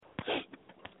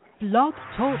Blog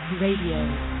Talk Radio.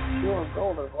 Pure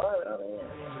gold is live out here.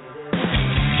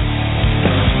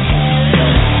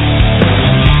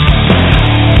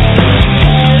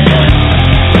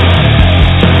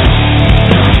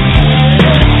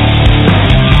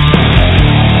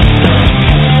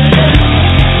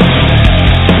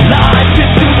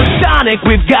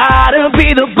 We've gotta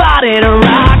be the body to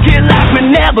rock it like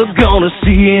we're never gonna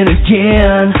see it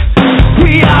again.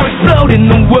 We are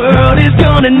exploding, the world is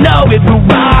gonna know it. We'll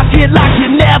rock it like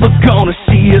you're never gonna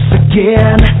see us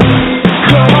again.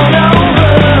 Come on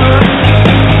over.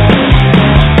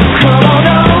 Come on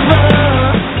over.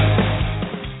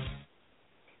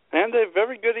 And a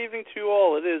very good evening to you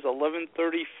all. It is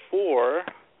 11:34,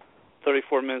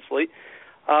 34 minutes late.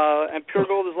 And Pure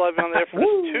Gold is live on there for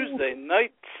this Tuesday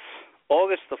night,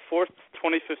 August the 4th,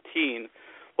 2015.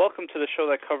 Welcome to the show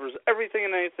that covers everything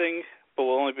and anything, but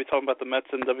we'll only be talking about the Mets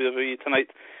and WWE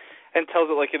tonight and tells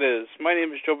it like it is. My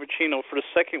name is Joe Bacino. For the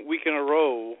second week in a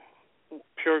row,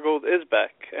 Pure Gold is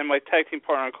back, and my tag team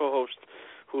partner and co-host,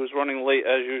 who is running late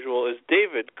as usual, is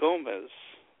David Gomez.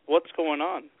 What's going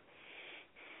on?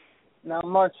 Not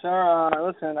much, sir.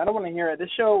 Listen, I don't want to hear it.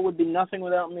 This show would be nothing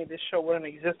without me. This show wouldn't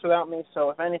exist without me, so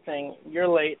if anything, you're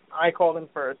late. I called in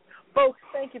first. Folks,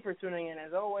 thank you for tuning in.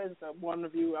 As always, one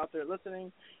of you out there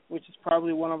listening, which is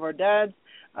probably one of our dads,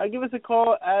 give us a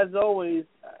call. As always,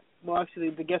 well,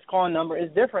 actually, the guest calling number is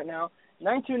different now,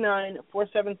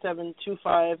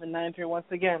 929-477-2593.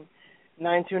 Once again,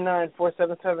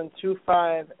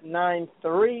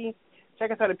 929-477-2593.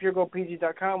 Check us out at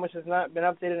puregoldpg.com, which has not been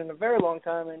updated in a very long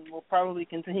time and will probably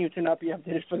continue to not be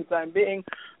updated for the time being.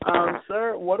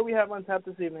 Sir, what do we have on tap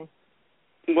this evening?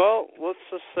 Well, let's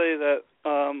just say that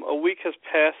a week has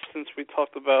passed since we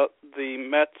talked about the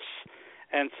Mets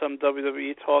and some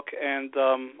WWE talk, and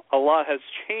a lot has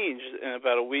changed in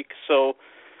about a week. So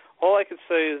all I can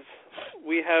say is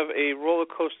we have a roller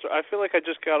coaster. I feel like I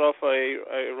just got off a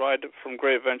ride from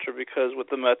Great Adventure with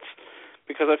the Mets,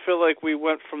 because I feel like we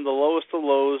went from the lowest of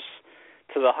lows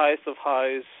to the highest of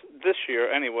highs this year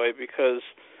anyway, because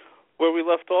where we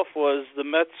left off was the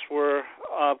Mets were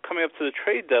coming up to the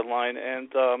trade deadline,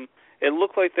 and it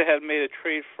looked like they had made a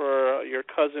trade for your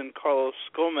cousin Carlos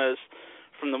Gomez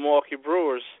from the Milwaukee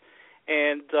Brewers,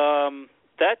 and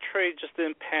that trade just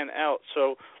didn't pan out.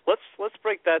 So let's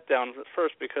break that down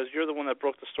first, because you're the one that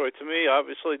broke the story to me.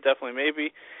 Obviously, definitely,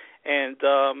 maybe. And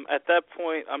at that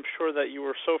point, I'm sure that you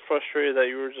were so frustrated that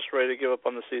you were just ready to give up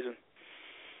on the season.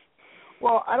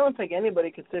 Well, I don't think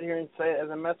anybody could sit here and say, as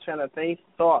a Mets fan, that they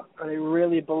thought or they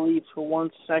really believed for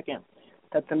 1 second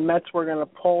that the Mets were going to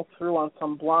pull through on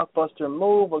some blockbuster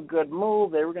move, a good move.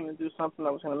 They were going to do something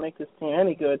that was going to make this team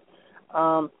any good.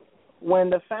 When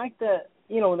the fact that,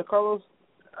 when the Carlos,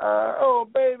 I was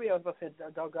about to say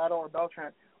Delgado or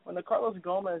Beltran, when the Carlos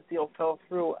Gomez deal fell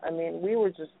through, I mean, we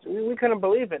couldn't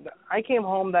believe it. I came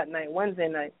home that night, Wednesday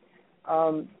night.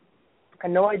 I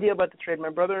had no idea about the trade.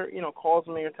 My brother, calls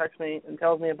me or texts me and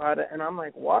tells me about it, and I'm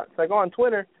like, what? So I go on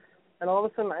Twitter, and all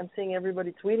of a sudden I'm seeing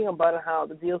everybody tweeting about it, how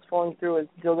the deal's falling through, is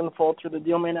the deal going to fall through, the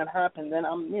deal may not happen. Then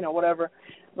I'm, whatever,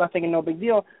 I'm not thinking no big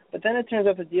deal. But then it turns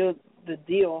out the deal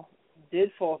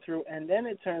did fall through, and then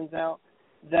it turns out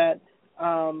that,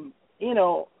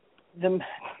 the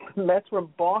Mets were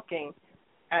balking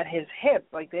at his hip,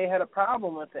 like they had a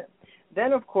problem with it.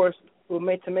 Then, of course, to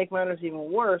make matters even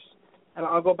worse, and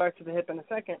I'll go back to the hip in a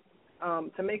second,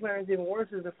 to make matters even worse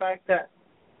is the fact that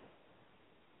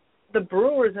the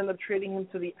Brewers ended up trading him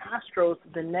to the Astros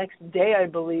the next day, I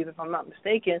believe, if I'm not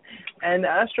mistaken, and the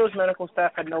Astros medical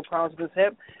staff had no problems with his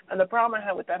hip. And the problem I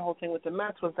had with that whole thing with the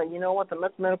Mets was that, the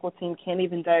Mets medical team can't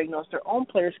even diagnose their own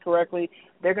players correctly.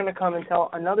 They're going to come and tell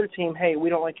another team, hey, we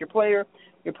don't like your player's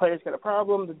got a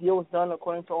problem. The deal was done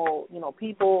according to all,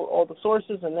 people, all the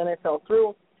sources, and then it fell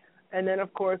through. And then,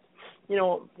 of course,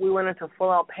 we went into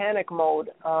full-out panic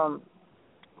mode.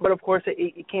 But, of course,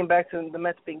 it came back to the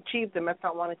Mets being cheap, the Mets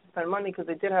not wanting to spend money, because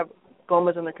they did have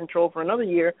Gomez under control for another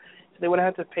year, so they would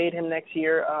have had to pay him next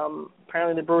year.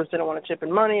 Apparently the Brewers didn't want to chip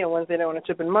in money, and once they didn't want to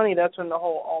chip in money, that's when the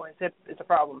whole his hip is a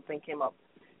problem thing came up.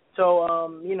 So,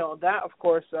 that, of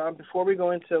course, before we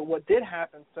go into what did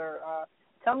happen, sir,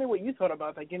 tell me what you thought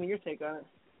about that. Give me your take on it.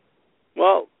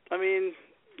 Well, I mean,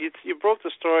 you broke the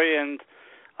story, and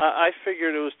I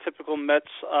figured it was typical Mets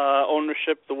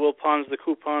ownership, the Wilpons, the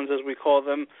coupons, as we call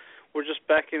them, were just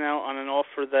backing out on an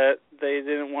offer that they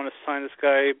didn't want to sign this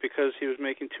guy because he was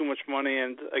making too much money.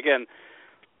 And, again,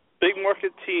 big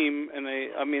market team, and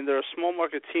they're a small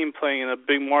market team playing in a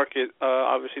big market.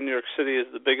 Obviously, New York City is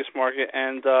the biggest market.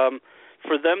 And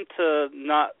for them to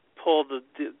not pull the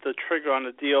trigger on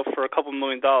the deal for a couple $1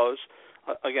 million,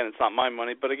 again, it's not my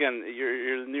money, but again,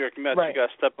 you're the New York Mets. Right. You got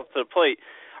to step up to the plate.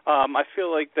 I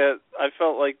felt like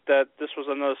that this was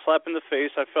another slap in the face.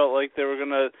 I felt like this was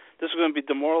gonna be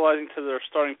demoralizing to their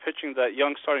starting pitching, that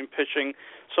young starting pitching.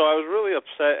 So I was really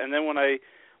upset. And then when I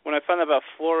found out about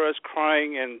Flores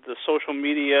crying and the social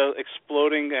media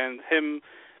exploding and him,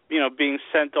 being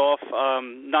sent off,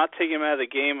 not taking him out of the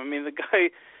game. I mean, the guy.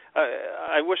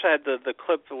 I wish I had the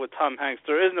clip with Tom Hanks.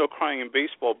 There is no crying in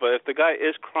baseball, but if the guy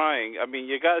is crying, I mean,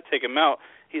 you got to take him out.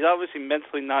 He's obviously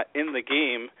mentally not in the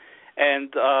game.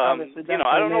 And I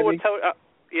don't know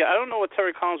what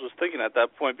Terry Collins was thinking at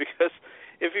that point, because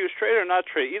if he was traded or not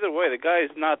traded, either way, the guy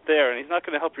is not there, and he's not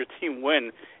going to help your team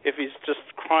win if he's just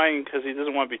crying because he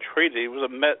doesn't want to be traded. He was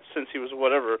a Met since he was 16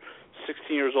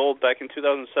 years old back in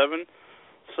 2007.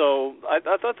 So I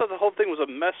thought that the whole thing was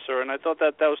a mess, sir, and I thought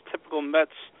that was typical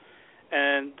Mets.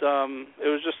 And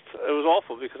it was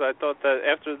awful, because I thought that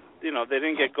after they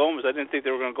didn't get Gomez, I didn't think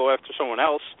they were going to go after someone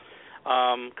else.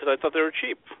 Because I thought they were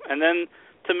cheap. And then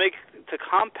to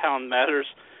compound matters,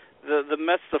 the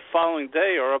Mets the following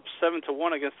day are up 7-1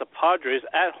 against the Padres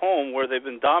at home, where they've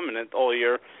been dominant all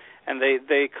year, and they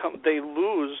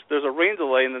lose. There's a rain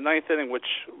delay in the ninth inning, which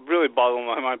really boggled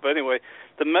my mind. But anyway,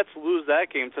 the Mets lose that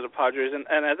game to the Padres, and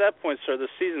at that point, sir, the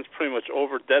season's pretty much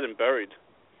over, dead and buried.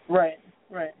 Right.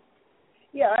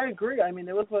 Yeah, I agree. I mean,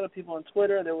 there was a lot of people on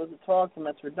Twitter. There was a talk the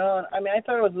Mets were done. I mean, I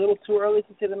thought it was a little too early to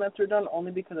say the Mets were done,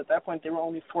 only because at that point they were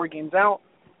only 4 games out.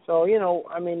 So,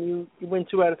 I mean, you win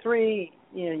 2 out of 3.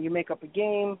 You make up a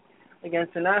game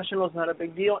against the Nationals, not a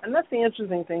big deal. And that's the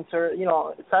interesting thing, sir.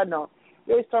 Side note,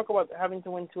 we always talk about having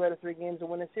to win 2 out of 3 games to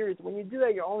win a series. When you do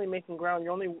that, you're only making ground.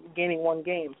 You're only gaining 1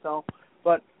 game. So,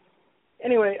 but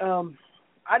anyway,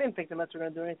 I didn't think the Mets were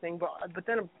going to do anything, but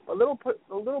then a little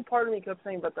part of me kept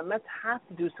saying, but the Mets have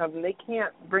to do something. They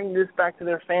can't bring this back to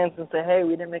their fans and say, hey,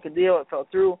 we didn't make a deal, it fell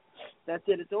through, that's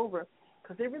it, it's over.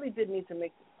 Because they really did need to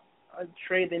make a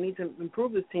trade. They need to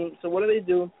improve this team. So what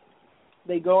do?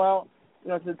 They go out,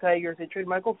 to the Tigers. They trade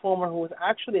Michael Fulmer, who was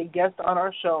actually a guest on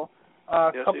our show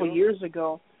a couple years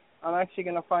ago. I'm actually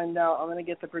going to find out. I'm going to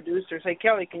get the producers. Hey,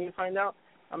 Kelly, can you find out?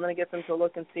 I'm going to get them to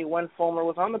look and see when Fulmer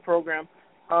was on the program.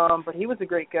 But he was a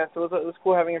great guest. It was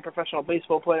cool having a professional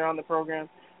baseball player on the program.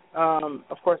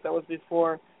 Of course, that was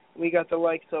before we got the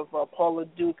likes of Paul Lo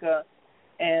Duca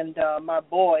and my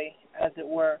boy, as it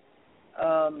were,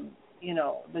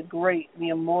 the great, the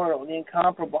immortal, the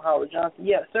incomparable Howard Johnson.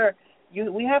 Yeah, sir,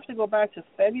 we have to go back to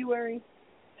February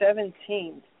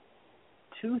 17th,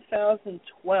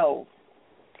 2012.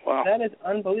 Wow. That is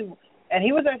unbelievable. And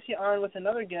he was actually on with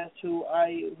another guest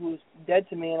who's dead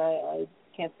to me, and I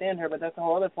can't stand her, but that's a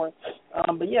whole other point.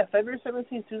 But yeah, February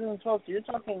 17th, 2012. So you're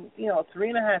talking,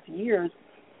 3.5 years.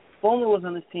 Fulmer was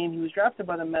on this team. He was drafted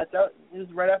by the Mets. It was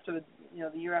right after the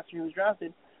year after he was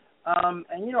drafted.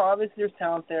 And obviously there's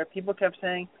talent there. People kept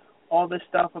saying all this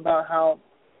stuff about how,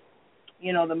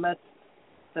 the Mets,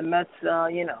 they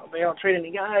don't trade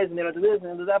any guys and they don't do this and they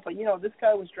don't do that. But this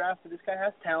guy was drafted. This guy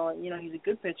has talent. He's a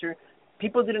good pitcher.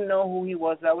 People didn't know who he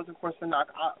was. That was, of course, the knock.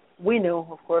 We knew,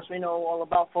 of course. We know all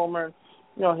about Fulmer and,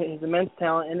 his immense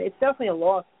talent. And it's definitely a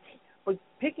loss. But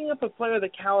picking up a player of the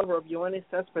caliber of Yoenis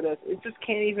Cespedes, it just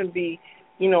can't even be,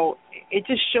 it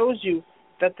just shows you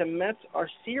that the Mets are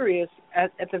serious,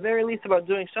 at the very least, about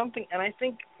doing something. And I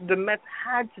think the Mets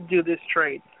had to do this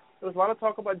trade. There was a lot of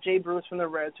talk about Jay Bruce from the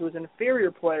Reds, who was an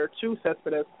inferior player to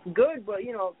Cespedes. Good, but,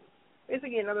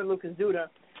 basically another Lucas Duda.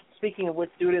 Speaking of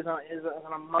which, Duda is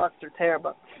on a monster tear,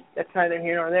 but that's neither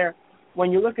here nor there.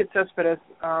 When you look at Cespedes,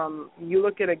 you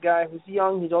look at a guy who's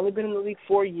young. He's only been in the league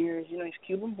 4 years. He's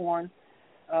Cuban-born.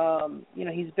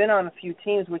 He's been on a few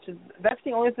teams, that's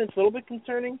the only thing that's a little bit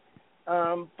concerning.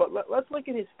 But let's look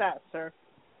at his stats, sir.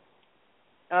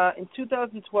 In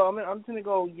 2012, I'm going to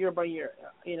go year by year,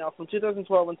 from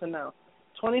 2012 until now.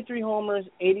 23 homers,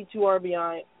 82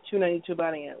 RBI, 292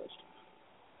 batting average.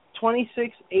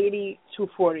 26, 80,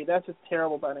 240. That's a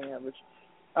terrible batting average.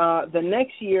 The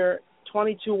next year,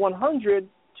 22, 100,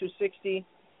 260.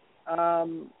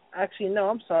 Actually, no,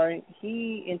 I'm sorry.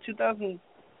 He, in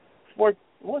 2004,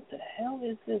 what the hell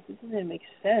is this? This doesn't make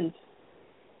sense.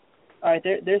 All right,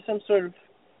 there's some sort of,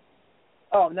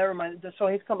 oh, never mind. So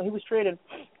he was traded,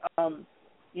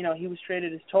 he was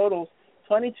traded his totals,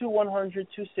 22, 100,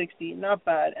 260, not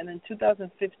bad. And in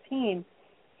 2015,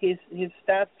 his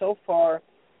stats so far,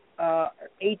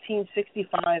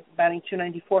 1865, batting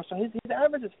 294. So his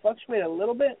average has fluctuated a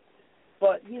little bit,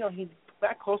 but he's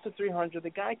back close to 300. The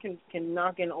guy can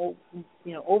knock in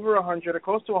over 100 or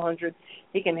close to 100.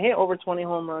 He can hit over 20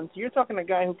 home runs. You're talking a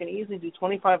guy who can easily do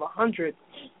 25, 100,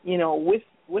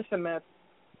 with the Mets.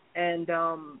 and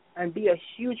be a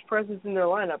huge presence in their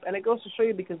lineup. And it goes to show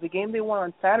you, because the game they won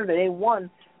on Saturday, they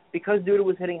won because Duda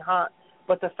was hitting hot.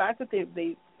 But the fact that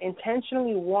they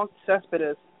intentionally walked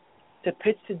Cespedes to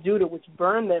pitch to Duda, which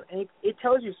burned them, and it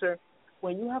tells you, sir,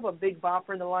 when you have a big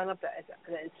bopper in the lineup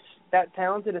that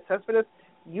talented as Cespedes,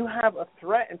 you have a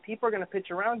threat, and people are going to pitch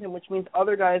around him, which means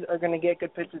other guys are going to get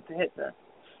good pitches to hit there.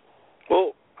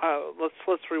 Well,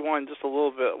 let's rewind just a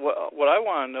little bit. What I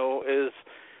want to know is,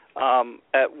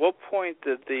 at what point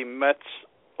did the Mets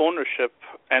ownership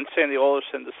and Sandy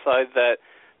Alderson decide that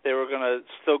they were going to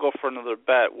still go for another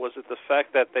bat? Was it the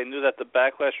fact that they knew that the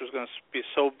backlash was going to be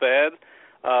so bad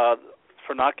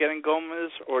for not getting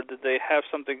Gomez, or did they have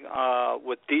something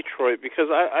with Detroit? Because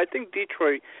I think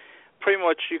Detroit, pretty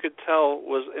much you could tell,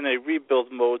 was in a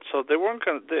rebuild mode, so they weren't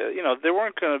going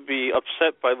to be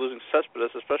upset by losing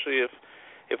Cespedes, especially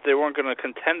if they weren't going to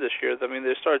contend this year. I mean,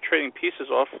 they started trading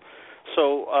pieces off,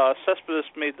 so Cespedes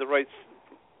made the right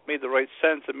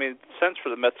sense. It made sense for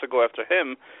the Mets to go after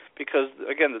him because,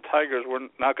 again, the Tigers were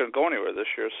not going to go anywhere this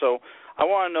year. So I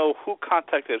want to know who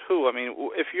contacted who. I mean,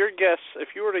 if you were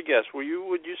to guess, would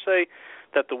you say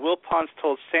that the Wilpons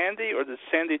told Sandy, or did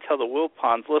Sandy tell the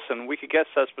Wilpons, listen, we could get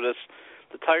Cespedes,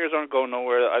 the Tigers aren't going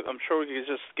nowhere, I'm sure we could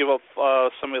just give up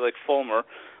somebody like Fulmer.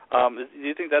 Do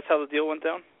you think that's how the deal went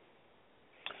down?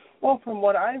 Well, from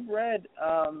what I've read,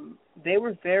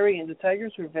 the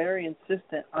Tigers were very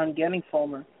insistent on getting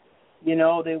Fulmer. You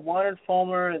know, they wanted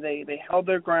Fulmer, they held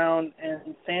their ground,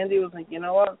 and Sandy was like, you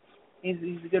know what, he's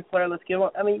a good player, let's give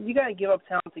up. I mean, you got to give up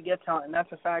talent to get talent, and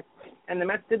that's a fact. And the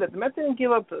Mets did that. The Mets didn't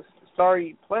give up a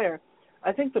sorry player.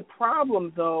 I think the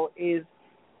problem, though, is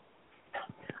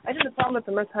the problem that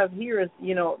the Mets have here is,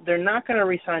 you know, they're not going to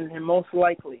re-sign him most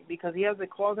likely because he has a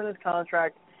clause in his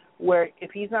contract where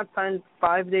if he's not signed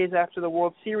 5 days after the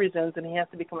World Series ends, then he has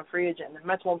to become a free agent. And the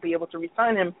Mets won't be able to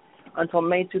re-sign him until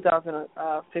May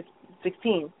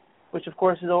 2016, which, of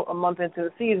course, is a month into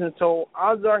the season. So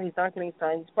odds are he's not getting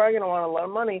signed. He's probably going to want a lot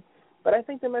of money, but I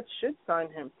think the Mets should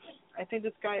sign him. I think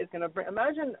this guy is going to bring –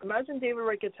 imagine David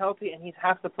Wright gets healthy and he's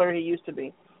half the player he used to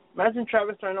be. Imagine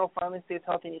Travis d'Arnaud finally stays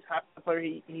healthy and he's half the player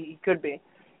he could be.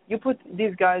 You put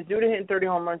these guys, Duda hitting 30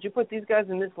 home runs, you put these guys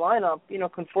in this lineup, you know,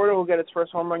 Conforto will get his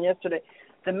first home run yesterday.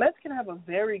 The Mets can have a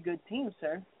very good team,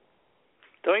 sir.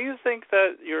 Don't you think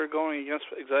that you're going against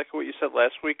exactly what you said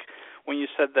last week when you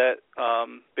said that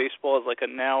baseball is like a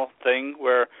now thing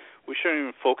where we shouldn't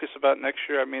even focus about next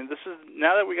year? I mean, this is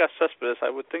now that we got Cespedes, I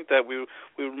would think that we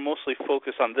would mostly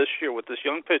focus on this year with this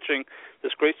young pitching,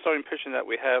 this great starting pitching that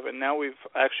we have, and now we've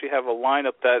actually have a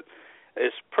lineup that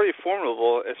is pretty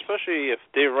formidable, especially if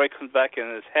Dave Wright comes back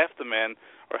and is half the man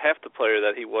or half the player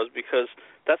that he was, because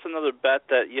that's another bat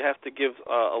that you have to give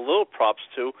a little props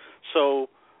to. So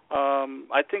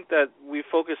I think that we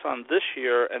focus on this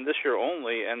year and this year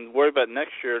only and worry about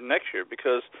next year,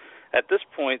 because at this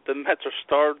point the Mets are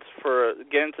starved for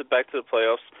getting back to the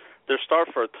playoffs. They're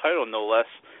starved for a title, no less.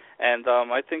 And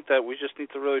I think that we just need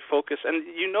to really focus. And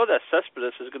you know that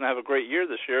Cespedes is going to have a great year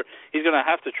this year. He's going to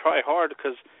have to try hard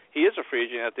because he is a free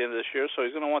agent at the end of this year, so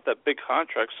he's going to want that big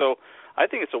contract. So I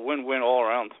think it's a win-win all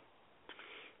around.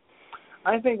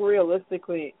 I think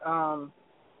realistically, the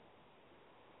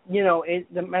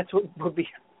Mets would be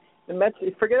 – the Mets,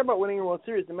 forget about winning a World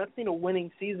Series. The Mets need a winning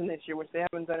season this year, which they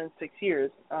haven't done in 6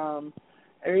 years.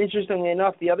 Interestingly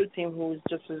enough, the other team who's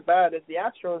just as bad is the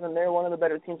Astros, and they're one of the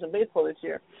better teams in baseball this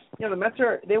year. You know, the Mets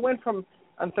they went from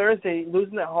on Thursday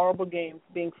losing that horrible game,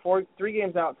 being 3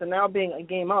 games out, to now being a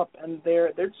game up, and they're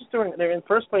in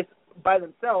first place by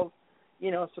themselves. You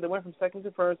know, so they went from second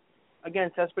to first. Again,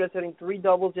 Cespedes hitting 3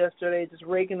 doubles yesterday, just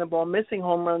raking the ball, missing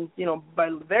home runs, you know, by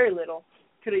very little.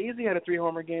 Could have easily had a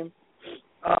 3-homer game.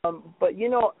 But you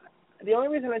know, the only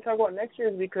reason I talk about next year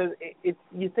is because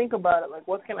you think about it, like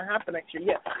what's going to happen next year.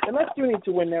 Yeah, the Mets do need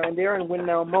to win now, and they're in win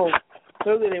now mode.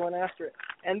 Clearly they went after it.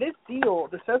 And this deal,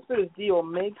 the Cespedes deal,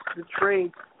 makes the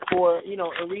trade for, you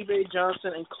know, Uribe,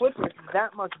 Johnson, and Clippard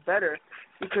that much better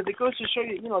because it goes to show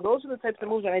you, you know, those are the types of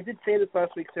moves, and I did say this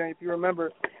last week, Sarah, if you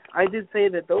remember, I did say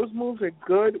that those moves are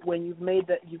good when you've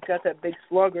got that big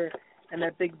slugger and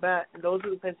that big bat. And those are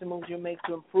the types of moves you make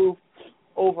to improve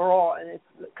overall, and it's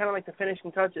kind of like the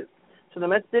finishing touches. So the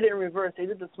Mets did it in reverse. They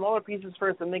did the smaller pieces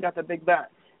first, and they got the big bat.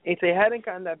 If they hadn't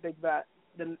gotten that big bat,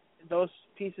 then those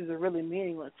pieces are really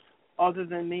meaningless, other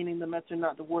than meaning the Mets are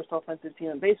not the worst offensive team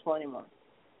in baseball anymore.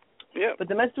 Yeah. But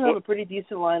the Mets do have a pretty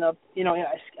decent lineup. You know,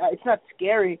 it's not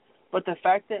scary, but the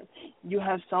fact that you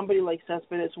have somebody like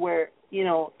Cespedes where, you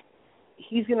know,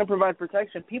 he's going to provide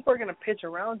protection, people are going to pitch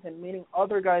around him, meaning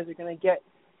other guys are going to get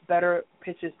better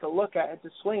pitches to look at and to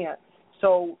swing at.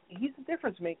 So he's a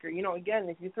difference maker. You know, again,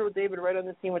 if you throw David Wright on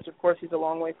this team, which of course he's a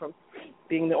long way from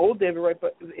being the old David Wright,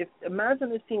 but imagine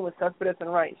this team with Cespedes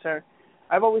and Wright, sir.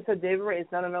 I've always said David Wright is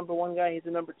not a number one guy; he's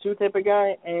a number two type of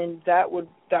guy, and that would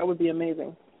be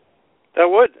amazing. That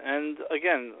would, and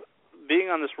again, being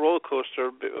on this roller coaster,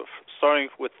 starting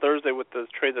with Thursday with the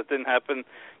trade that didn't happen,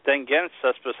 then against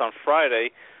Cespedes on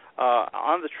Friday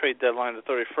on the trade deadline, the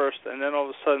 31st, and then all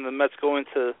of a sudden the Mets go in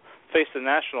to face the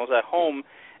Nationals at home.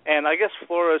 And I guess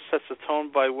Flores sets the tone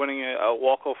by winning a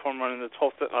walk-off home run in the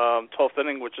 12th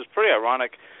inning, which is pretty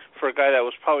ironic for a guy that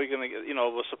was probably going to get,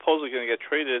 was supposedly going to get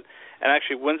traded, and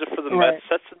actually wins it for the Mets,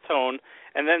 sets the tone.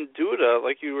 And then Duda,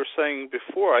 like you were saying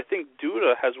before, I think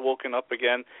Duda has woken up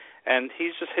again, and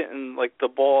he's just hitting like the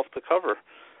ball off the cover.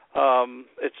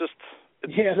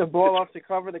 The ball off the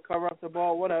cover off the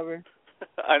ball, whatever.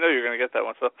 I know you're going to get that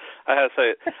one, so I had to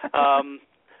say it.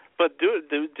 But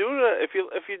Duda, if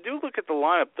you do look at the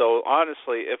lineup, though,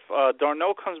 honestly, if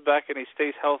Darno comes back and he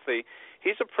stays healthy,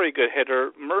 he's a pretty good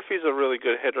hitter. Murphy's a really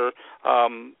good hitter.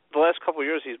 The last couple of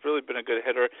years, he's really been a good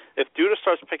hitter. If Duda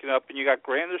starts picking up and you got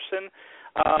Granderson,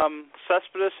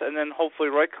 Cespedes, and then hopefully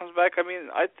Wright comes back, I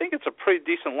mean, I think it's a pretty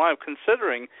decent lineup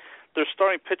considering their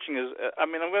starting pitching is. I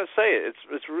mean, I'm going to say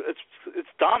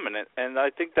it's dominant, and I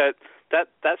think that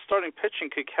starting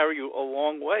pitching could carry you a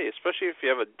long way, especially if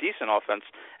you have a decent offense.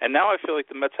 And now I feel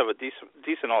like the Mets have a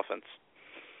decent offense.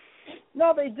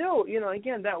 No, they do.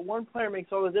 Again, that one player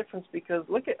makes all the difference because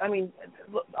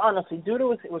honestly, Duda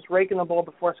was raking the ball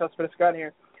before Cespedes got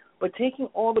here. But taking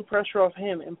all the pressure off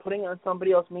him and putting it on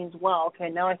somebody else means, wow, okay,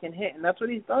 now I can hit. And that's what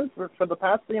he's done for the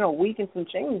past, week and some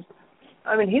change.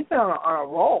 I mean, he's been on a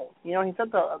roll. He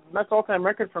set the Mets all-time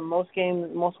record for most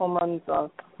home runs,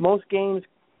 most games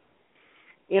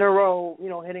in a row,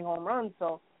 hitting home runs.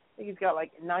 So I think he's got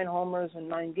like 9 homers in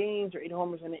 9 games or 8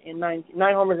 homers in 9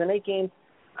 homers in 8 games.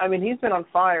 I mean, he's been on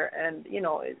fire, and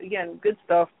again, good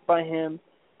stuff by him.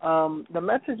 The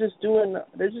Mets are just doing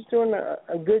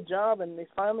a good job, and they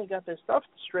finally got their stuff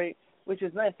straight, which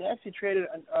is nice. They actually traded,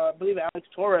 I believe, Alex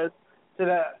Torres to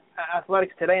the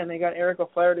Athletics today, and they got Eric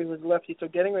O'Flaherty, who's lefty. So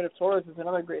getting rid of Torres is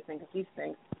another great thing because he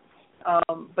stinks.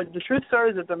 But the truth, sir,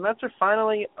 is that the Mets are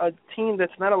finally a team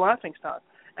that's not a laughingstock.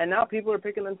 And now people are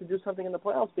picking them to do something in the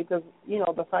playoffs because,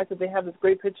 the fact that they have this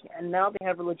great pitching and now they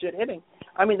have a legit hitting.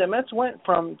 I mean, the Mets went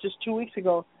from just 2 weeks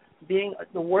ago being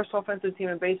the worst offensive team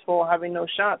in baseball, having no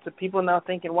shot, to people now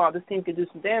thinking, wow, this team could do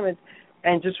some damage.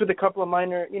 And just with a couple of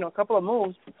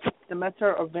moves, the Mets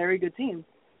are a very good team.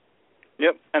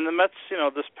 Yep, and the Mets,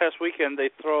 this past weekend they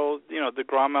throw,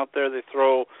 DeGrom out there, they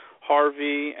throw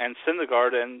Harvey and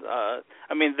Syndergaard, and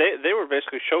they were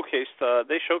basically showcased.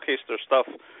 They showcased their stuff,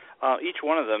 each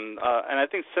one of them, and I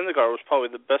think Syndergaard was probably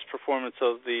the best performance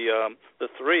of the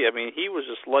three. I mean, he was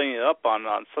just laying it up on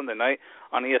Sunday night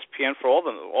on ESPN for all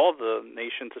the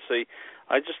nation to see.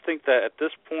 I just think that at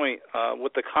this point,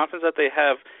 with the confidence that they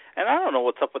have, and I don't know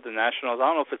what's up with the Nationals.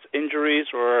 I don't know if it's injuries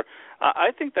or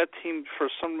I think that team for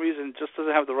some reason just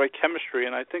doesn't have the right chemistry,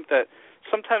 and I think that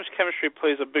sometimes chemistry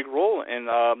plays a big role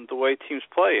in the way teams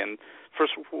play. And for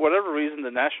whatever reason,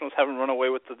 the Nationals haven't run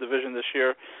away with the division this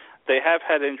year. They have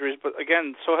had injuries, but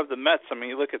again, so have the Mets. I mean,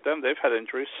 you look at them; they've had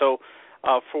injuries. So,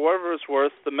 for whatever it's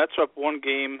worth, the Mets are up one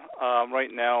game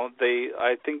right now. The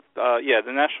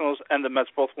Nationals and the Mets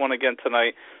both won again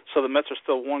tonight, so the Mets are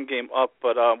still one game up.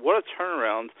 But what a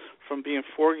turnaround from being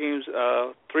 3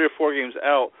 or 4 games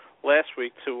out last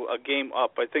week to a game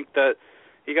up. I think that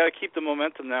you got to keep the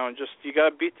momentum now, and you got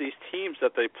to beat these teams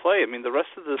that they play. I mean, the rest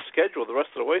of the schedule, the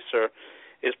rest of the way, sir,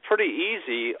 is pretty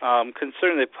easy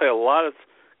considering they play a lot of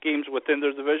games within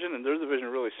their division, and their division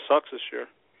really sucks this year.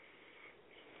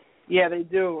 Yeah, they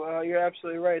do. You're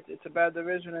absolutely right. It's a bad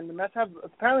division, and the Mets have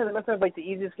like the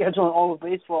easiest schedule in all of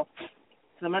baseball.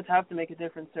 So the Mets have to make a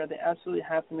difference there. They absolutely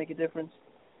have to make a difference.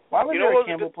 Why was Eric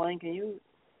Campbell playing? Can you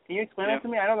explain that to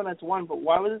me? I know the Mets won, but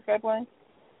why was this guy playing?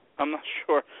 I'm not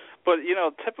sure, but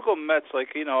typical Mets.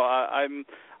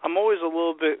 I'm always a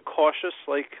little bit cautious.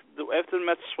 Like after the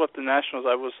Mets swept the Nationals,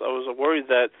 I was worried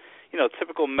that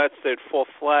typical Mets, they'd fall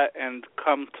flat and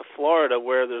come to Florida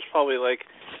where there's probably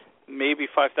maybe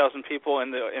 5,000 people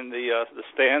in the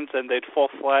stands, and they'd fall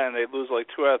flat and they'd lose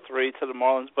 2 out of 3 to the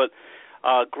Marlins. But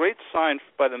great sign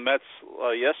by the Mets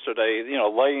yesterday,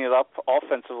 lighting it up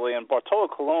offensively, and Bartolo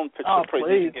Colon pitched a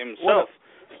pretty decent game himself.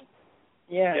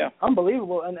 Yeah,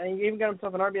 unbelievable, and he even got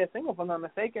himself an RBI single, if I'm not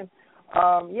mistaken.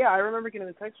 I remember getting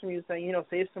a text from you saying,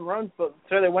 save some runs, but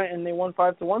so they went and they won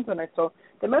 5-1 tonight. So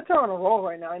the Mets are on a roll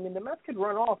right now. I mean, the Mets could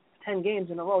run off 10 games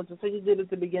in a row, just like you did at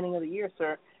the beginning of the year,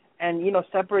 sir, and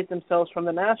separate themselves from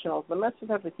the Nationals. The Mets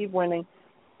just have to keep winning.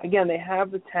 Again, they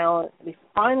have the talent. They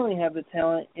finally have the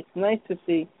talent. It's nice to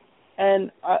see.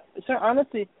 And, sir,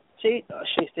 honestly, Shea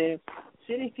Stadium,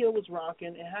 Citi Field was rocking.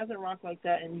 It hasn't rocked like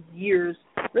that in years,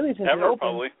 really since it opened.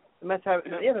 Probably. The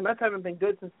Mets haven't been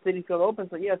good since Citi Field opened.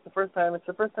 So yeah, it's the first time. It's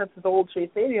the first time since the old Shea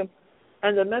Stadium,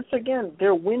 and the Mets again,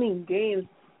 they're winning games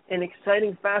in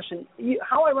exciting fashion.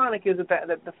 How ironic is it that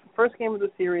the first game of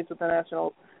the series with the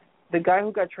Nationals, the guy who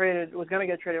was going to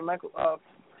get traded,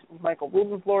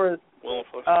 Wilmer Flores.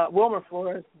 Wilmer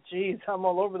Flores. Jeez, I'm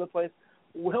all over the place.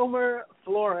 Wilmer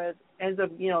Flores ends up,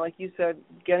 like you said,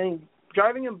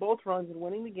 driving in both runs and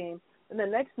winning the game. And the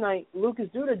next night, Lucas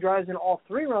Duda drives in all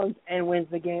 3 runs and wins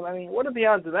the game. I mean, what are the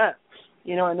odds of that?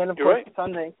 And then, of course, the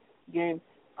Sunday game.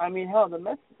 I mean, hell, the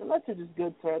Mets are just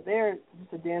good, sir. They're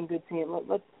just a damn good team.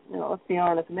 Let's be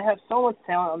honest. And they have so much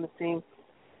talent on the team.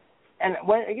 And,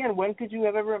 when could you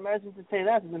have ever imagined to say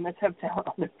that the Mets have talent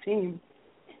on their team?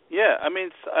 Yeah, I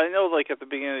mean, I know, like, at the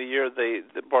beginning of the year,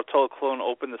 Bartolo Colon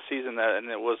opened the season and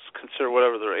it was considered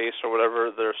whatever their ace or whatever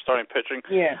their starting pitching.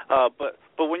 Yeah. But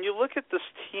when you look at this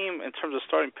team in terms of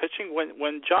starting pitching,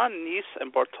 when John Neese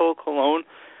and Bartolo Colon,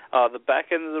 the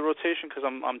back end of the rotation, because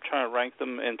I'm trying to rank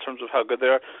them in terms of how good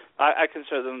they are, I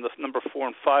consider them the number 4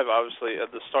 and 5, obviously,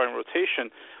 of the starting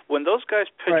rotation. When those guys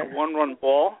pitch a one-run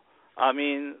ball, I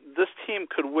mean, this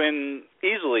team could win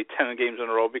easily 10 games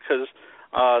in a row because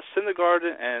Syndergaard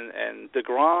and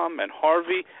DeGrom and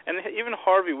Harvey, and even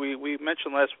Harvey, we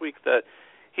mentioned last week that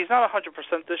he's not 100%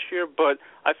 this year, but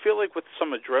I feel like with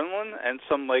some adrenaline and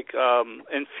some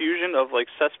infusion of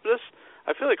Cespedes,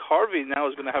 I feel like Harvey now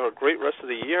is going to have a great rest of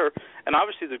the year, and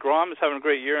obviously DeGrom is having a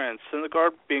great year, and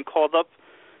Syndergaard being called up.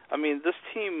 I mean, this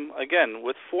team again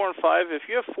with 4 and 5.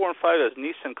 If you have 4 and 5 as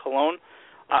Neese and Colon,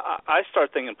 I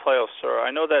start thinking playoffs, sir.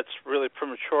 I know that's really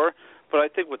premature. But I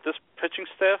think with this pitching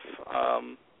staff,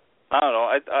 I don't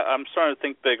know. I'm starting to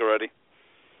think big already.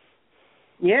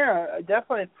 Yeah,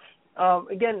 definitely.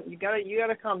 Again, you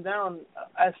gotta calm down.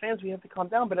 As fans, we have to calm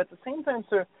down. But at the same time,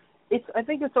 sir, I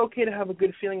think it's okay to have a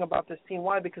good feeling about this team.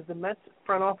 Why? Because the Mets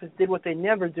front office did what they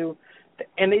never do,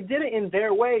 and they did it in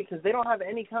their way because they don't have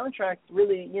any contract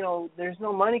really. There's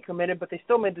no money committed, but they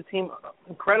still made the team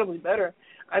incredibly better.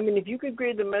 I mean, if you could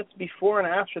grade the Mets before and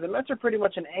after, the Mets are pretty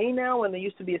much an A now when they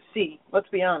used to be a C. Let's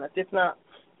be honest, if not,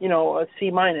 a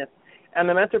C minus. And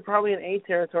the Mets are probably in A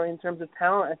territory in terms of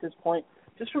talent at this point,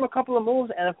 just from a couple of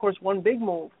moves and, of course, one big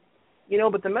move.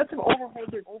 But the Mets have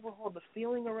overhauled the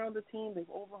feeling around the team. They've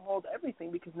overhauled everything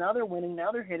because now they're winning.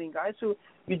 Now they're hitting guys who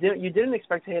you didn't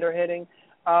expect to hit are hitting.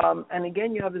 And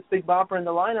again, you have this big bopper in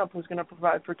the lineup who's going to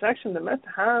provide protection. The Mets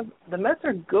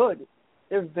are good.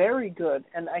 They're very good,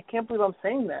 and I can't believe I'm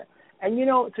saying that. And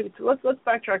let's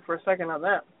backtrack for a second on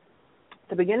that. At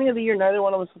the beginning of the year, neither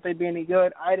one of us thought they'd be any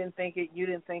good. I didn't think it. You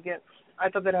didn't think it. I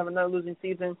thought they'd have another losing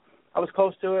season. I was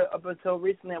close to it up until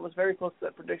recently. I was very close to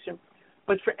that prediction.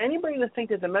 But for anybody to think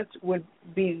that the Mets would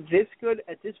be this good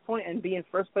at this point and be in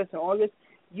first place in August,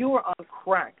 you are on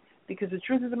crack. Because the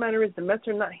truth of the matter is the Mets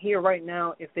are not here right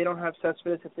now if they don't have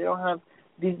Cespedes, if they don't have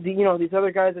these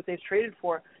other guys that they've traded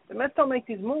for. The Mets don't make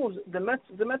these moves. The Mets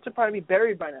will probably be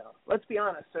buried by now. Let's be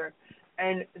honest, sir.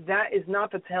 And that is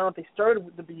not the talent they started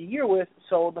the year with.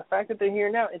 So the fact that they're here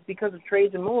now is because of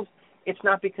trades and moves. It's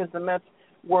not because the Mets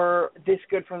were this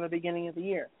good from the beginning of the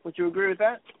year. Would you agree with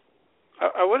that?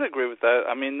 I would agree with that.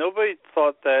 I mean, nobody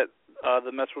thought that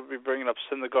the Mets would be bringing up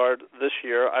Syndergaard this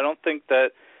year. I don't think that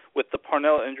with the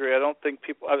Parnell injury, I don't think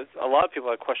a lot of people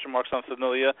had question marks on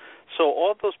Familia. So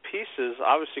all those pieces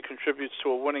obviously contributes to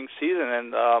a winning season,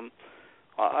 and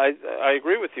I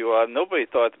agree with you. Nobody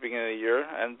thought at the beginning of the year,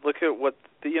 and look at what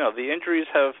the injuries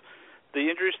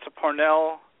to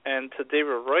Parnell and to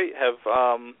David Wright have,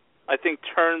 I think,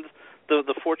 turned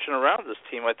the fortune around this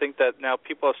team. I think that now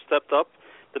people have stepped up.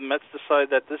 The Mets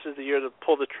decide that this is the year to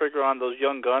pull the trigger on those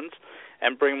young guns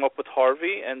and bring them up with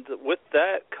Harvey, and with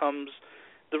that comes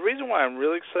the reason why I'm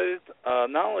really excited.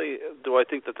 Not only do I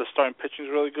think that the starting pitching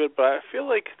is really good, but I feel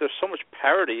like there's so much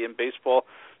parity in baseball.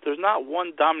 There's not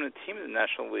one dominant team in the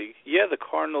National League. Yeah, the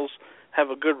Cardinals have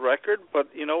a good record, but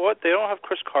you know what? They don't have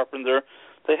Chris Carpenter.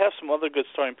 They have some other good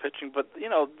starting pitching, but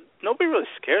nobody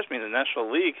really scares me in the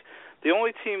National League. The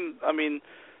only team,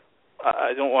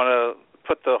 I don't want to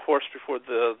put the horse before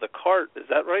the cart. Is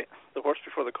that right? The horse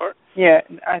before the cart? Yeah,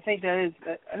 I think that is.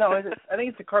 No, I think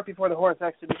it's the cart before the horse,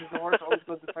 actually, because the horse always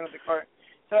goes in front of the cart.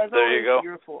 So that's there you go.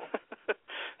 Beautiful.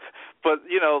 But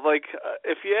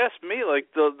if you ask me,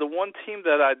 the one team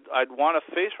that I'd want to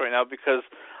face right now, because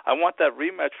I want that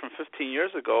rematch from 15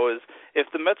 years ago, is if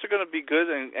the Mets are going to be good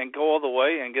and go all the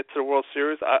way and get to the World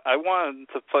Series, I want them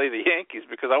to play the Yankees,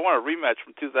 because I want a rematch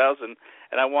from 2000,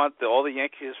 and I want all the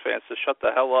Yankees fans to shut the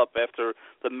hell up after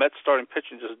the Mets starting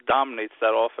pitching just dominates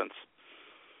that offense.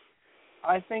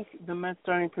 I think the Mets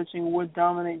starting pitching would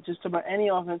dominate just about any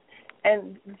offense,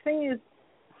 and the thing is,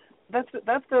 that's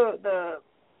the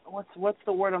what's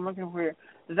the word I'm looking for here?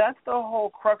 That's the whole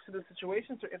crux of the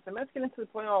situation. So if the Mets get into the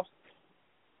playoffs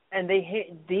and they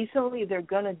hit decently, they're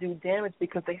gonna do damage,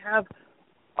 because they have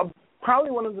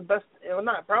probably one of the best,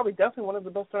 definitely one of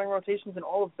the best starting rotations in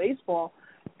all of baseball.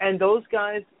 And those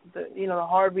guys, the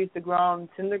Harveys, DeGrom,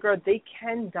 Syndergaard, they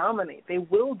can dominate. They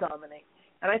will dominate.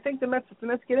 And I think if the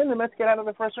Mets get in, the Mets get out of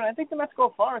the first round. I think the Mets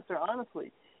go far, sir,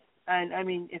 honestly. And, I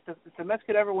mean, if the Mets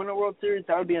could ever win a World Series,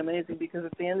 that would be amazing, because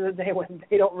at the end of the day, when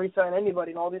they don't re-sign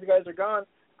anybody and all these guys are gone,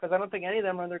 because I don't think any of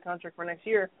them are under contract for next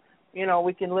year,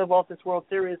 we can live off this World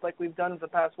Series like we've done the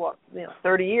past,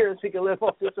 30 years. We can live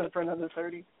off this one for another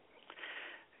 30.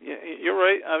 Yeah, you're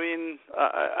right. I mean,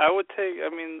 I would take.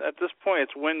 I mean, at this point,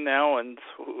 it's win now, and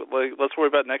let's worry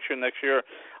about next year.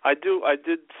 I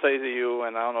did say to you,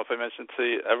 and I don't know if I mentioned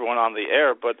to everyone on the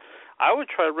air, but I would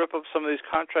try to rip up some of these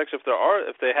contracts if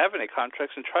they have any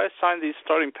contracts, and try to sign these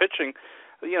starting pitching,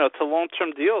 to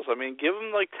long-term deals. I mean, give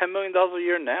them like $10 million a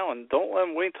year now, and don't let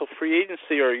them wait until free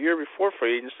agency or a year before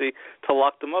free agency to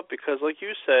lock them up, because, like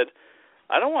you said,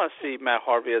 I don't want to see Matt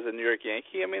Harvey as a New York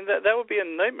Yankee. I mean, that would be a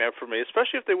nightmare for me,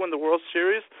 especially if they win the World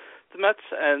Series, the Mets,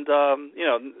 and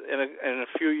in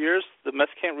a few years the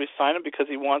Mets can't re-sign him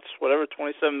because he wants whatever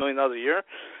 $27 million a year.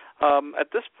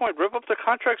 At this point, rip up the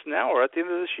contracts now or at the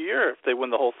end of this year if they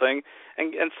win the whole thing,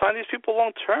 and sign these people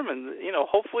long term, and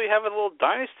hopefully have a little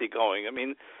dynasty going. I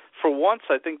mean, for once,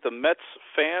 I think the Mets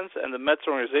fans and the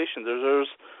Mets organization deserves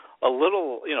a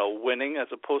little, winning as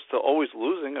opposed to always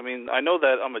losing. I mean, I know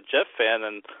that I'm a Jet fan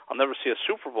and I'll never see a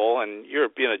Super Bowl, and you're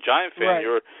being a Giant fan.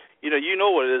 Right. You know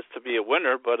what it is to be a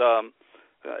winner, but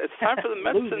it's time for the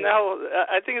Mets to now.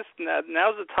 I think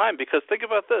now's the time, because think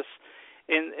about this: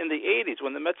 in the '80s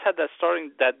when the Mets had that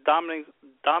dominant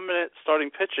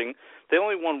starting pitching, they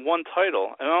only won one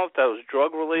title. I don't know if that was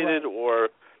drug related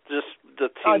or just the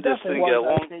team just didn't get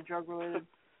along. Drug related,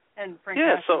 and Frank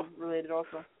Castle related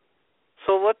also.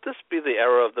 So let this be the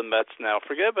era of the Mets now.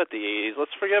 Forget about the 80s.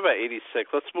 Let's forget about 86.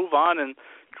 Let's move on and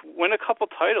win a couple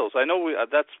titles. I know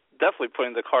that's definitely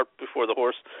putting the cart before the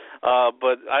horse,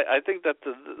 but I think that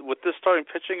with this starting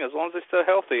pitching, as long as they stay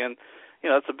healthy, and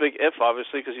that's a big if,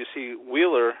 obviously, because you see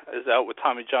Wheeler is out with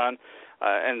Tommy John,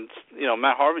 and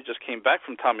Matt Harvey just came back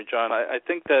from Tommy John. I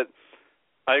think that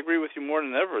I agree with you more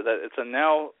than ever that it's a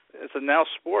now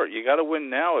sport. You got to win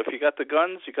now. If you got the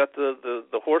guns, you got the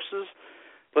horses.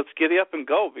 Let's giddy up and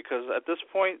go, because at this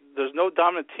point there's no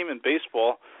dominant team in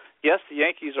baseball. Yes, the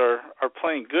Yankees are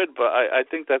playing good, but I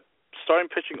think that starting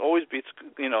pitching always beats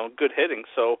good hitting.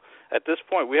 So at this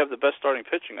point we have the best starting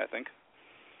pitching, I think.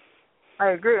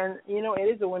 I agree, and it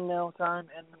is a win now time,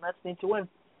 and the Mets need to win.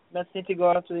 Mets need to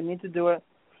go out, so they need to do it.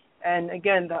 And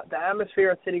again, the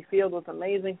atmosphere at Citi Field was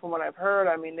amazing from what I've heard.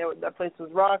 I mean, that place was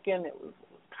rocking. It was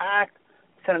packed.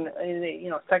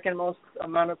 Second most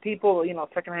amount of people,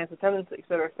 second highest attendance, et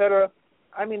cetera, et cetera.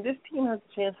 I mean, this team has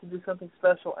a chance to do something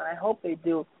special, and I hope they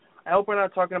do. I hope we're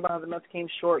not talking about how the Mets came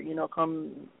short,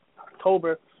 come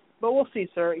October. But we'll see,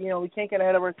 sir. We can't get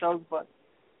ahead of ourselves, but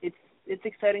it's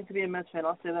exciting to be a Mets fan.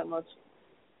 I'll say that much.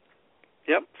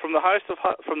 Yep, from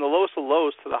the lowest of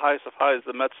lows to the highest of highs,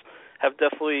 the Mets have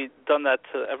definitely done that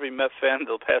to every Met fan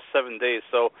the past 7 days.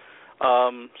 So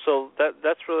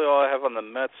that's really all I have on the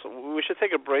Mets. We should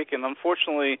take a break, and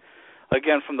unfortunately,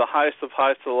 again, from the highest of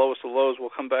highs to the lowest of lows, we'll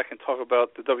come back and talk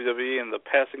about the WWE and the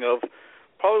passing of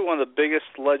probably one of the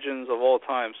biggest legends of all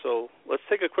time. So let's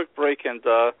take a quick break and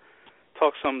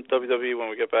talk some WWE when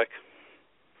we get back.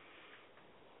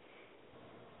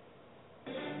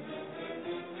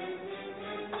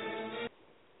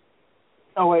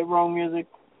 Oh, wait, wrong music.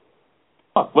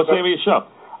 Oh, what's the name of your show?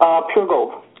 Pure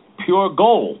Gold. Pure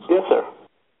Gold. Yes, sir.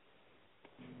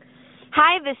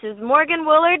 Hi, this is Morgan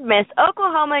Willard, Miss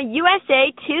Oklahoma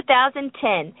USA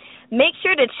 2010. Make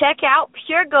sure to check out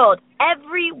Pure Gold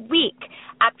every week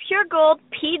at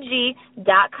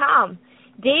puregoldpg.com.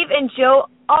 Dave and Joe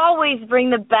always bring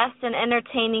the best in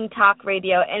entertaining talk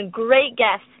radio and great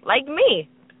guests like me.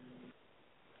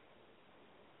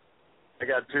 I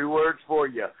got 2 words for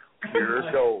you.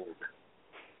 Pure Gold.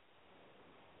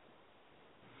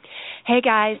 Hey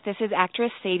guys, this is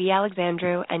actress Sadie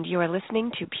Alexandru, and you are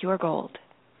listening to Pure Gold.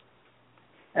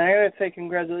 And I gotta say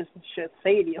congratulations,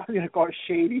 Sadie. I was gonna call her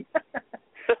Shady.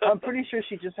 I'm pretty sure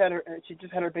she just had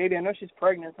her baby. I know she's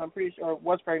pregnant. So I'm pretty sure, or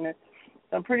was pregnant.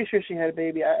 So I'm pretty sure she had a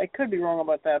baby. I could be wrong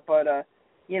about that, but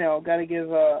gotta give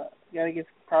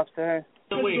props to her.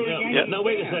 No, wait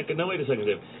a second,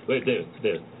 David. Wait,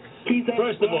 David.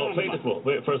 First of all, play the floor.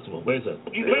 Wait a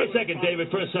second, David.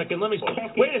 For a second, let me.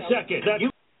 Wait a second.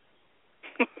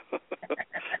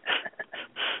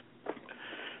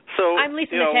 So I'm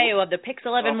Lisa Mateo of the Pix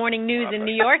 11 Morning News in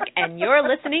New York, and you're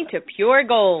listening to Pure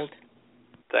Gold.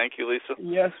 Thank you, Lisa.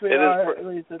 Yes, we are,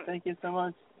 Lisa. Thank you so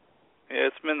much. Yeah,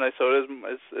 it's midnight, so it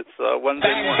is. It's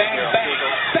Wednesday morning here on Pure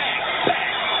Gold. Bang!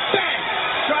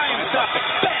 Try and stop it.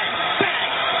 Bang!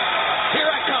 Here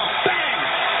I come. Bang!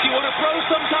 Do you want to throw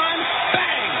sometime?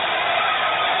 Bang!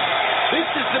 This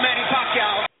is the Manny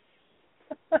Pacquiao.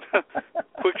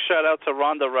 Quick shout out to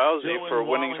Ronda Rousey for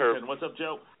winning her. What's up,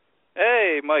 Joe?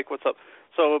 Hey, Mike, what's up?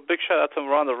 So a big shout out to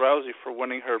Ronda Rousey for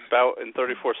winning her bout in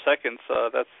 34 seconds.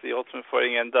 That's the Ultimate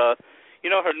Fighting, and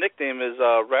her nickname is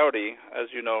Rowdy, as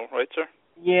you know, right, sir?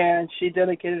 Yeah, and she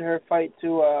dedicated her fight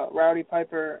to Rowdy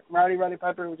Piper,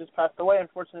 who just passed away,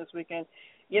 unfortunately, this weekend.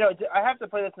 I have to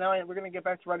play this now, and we're going to get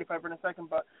back to Rowdy Piper in a second,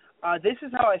 but this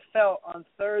is how I felt on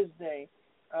Thursday,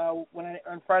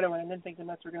 on Friday when I didn't think the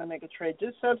Mets were going to make a trade.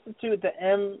 Just substitute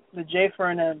the J for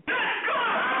an M.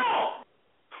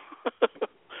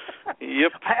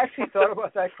 Yep. I actually thought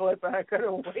about that clip, and I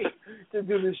couldn't wait to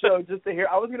do the show just to hear.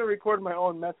 I was going to record my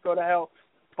own Mets Go to Hell,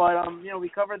 but we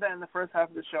covered that in the first half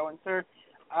of the show. And sir,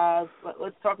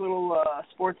 let's talk a little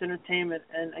sports entertainment.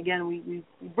 And again, we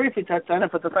briefly touched on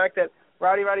it, but the fact that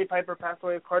Rowdy Piper passed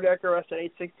away of cardiac arrest at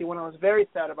age 61, I was very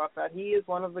sad about that. He is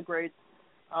one of the greats.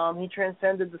 He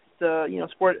transcended the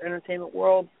sport entertainment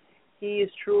world. He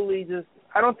is truly just.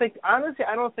 I don't think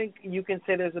you can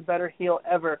say there's a better heel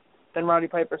ever than Rowdy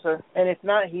Piper, sir. And if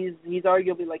not, he's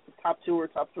arguably like the top 2 or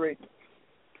top 3.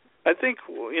 I think,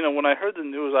 when I heard the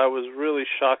news, I was really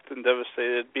shocked and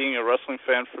devastated. Being a wrestling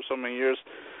fan for so many years,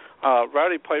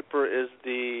 Rowdy Piper is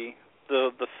the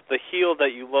heel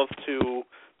that you love to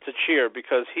cheer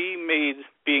because he made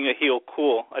being a heel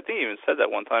cool. I think he even said that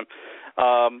one time.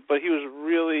 But he was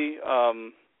really,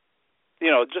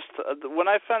 when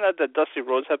I found out that Dusty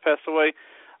Rhodes had passed away,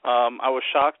 I was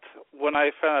shocked. When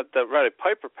I found out that Rowdy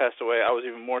Piper passed away, I was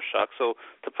even more shocked. So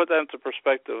to put that into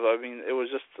perspective, I mean, it was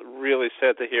just really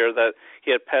sad to hear that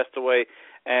he had passed away.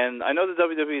 And I know the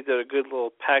WWE did a good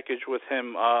little package with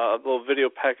him, a little video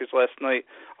package last night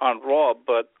on Raw.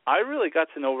 But I really got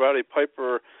to know Rowdy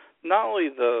Piper, not only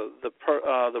the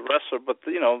wrestler, but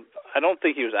I don't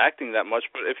think he was acting that much.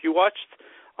 But if you watched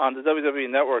on the WWE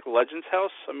Network Legends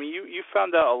House, I mean, you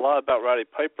found out a lot about Rowdy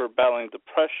Piper battling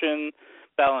depression,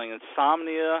 battling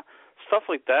insomnia, stuff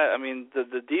like that. I mean,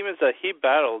 the demons that he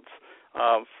battled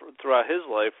throughout his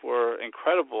life were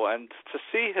incredible. And to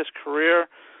see his career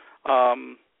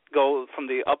go from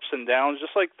the ups and downs,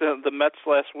 just like the Mets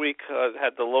last week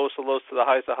had the lowest of lows to the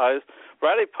highest of highs,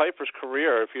 Rowdy Piper's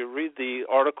career, if you read the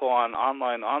article on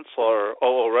Online Onslaught or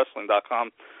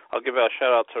OOWrestling.com, I'll give a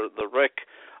shout-out to the Rick.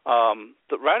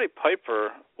 The Rowdy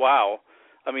Piper, wow.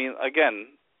 I mean, again,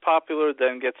 popular,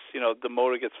 then gets,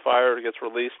 demoted, gets fired, gets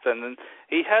released, and then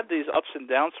he had these ups and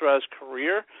downs throughout his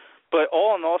career. But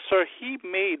all in all, sir, he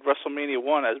made WrestleMania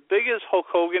 1. As big as Hulk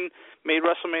Hogan made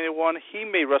WrestleMania 1, he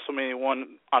made WrestleMania 1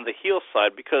 on the heel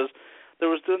side because there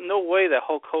was no way that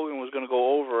Hulk Hogan was going to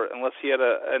go over unless he had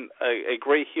a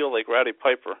great heel like Rowdy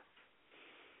Piper.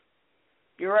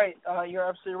 You're right. You're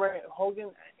absolutely right.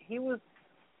 Hogan, he was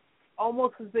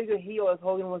almost as big a heel as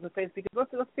Hogan was a face because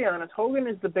let's be honest, Hogan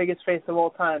is the biggest face of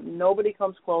all time. Nobody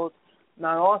comes close.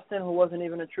 Not Austin, who wasn't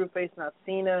even a true face, not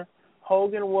Cena.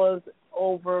 Hogan was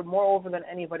more over than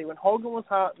anybody. When Hogan was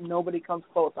hot, nobody comes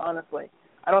close, honestly.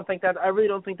 I really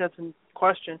don't think that's in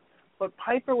question. But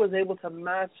Piper was able to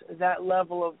match that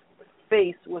level of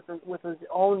face with his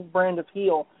own brand of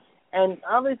heel. And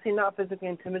obviously not physically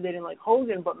intimidating like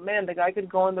Hogan, but man, the guy could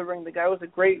go in the ring. The guy was a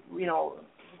great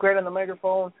on the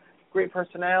microphone, great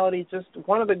personality, just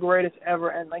one of the greatest ever.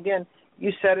 And again,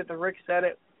 you said it, the Rick said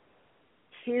it.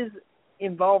 His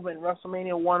involvement in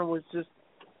WrestleMania 1 was just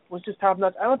top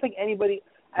notch. I don't think anybody,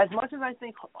 as much as I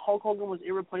think Hulk Hogan was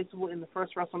irreplaceable in the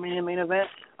first WrestleMania main event,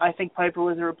 I think Piper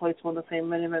was irreplaceable in the same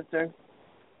main event, sir.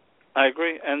 I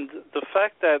agree. And the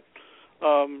fact that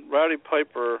Rowdy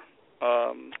Piper,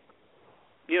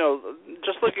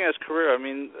 just looking at his career, I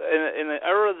mean, in an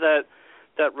era that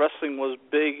wrestling was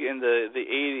big in the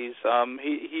 80s,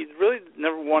 he really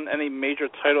never won any major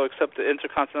title except the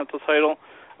Intercontinental title.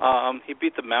 He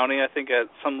beat the Mountie, I think, at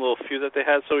some little feud that they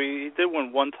had, so he did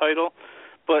win one title.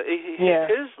 But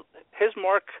his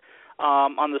mark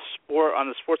on the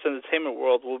sports entertainment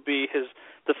world will be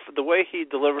the way he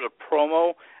delivered a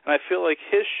promo, and I feel like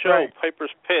his show, right.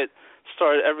 Piper's Pit,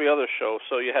 started every other show.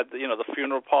 So you had the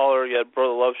funeral parlor, you had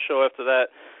Brother Love show after that.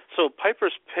 So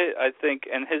Piper's Pit, I think,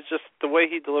 and the way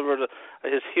he delivered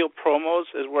his heel promos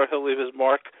is where he'll leave his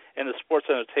mark in the sports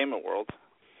entertainment world.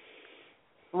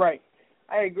 Right.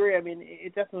 I agree. I mean,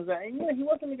 it definitely was that. And, he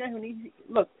wasn't the guy who needs –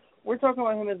 look, we're talking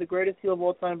about him as the greatest heel of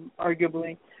all time,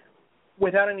 arguably,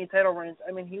 without any title reigns.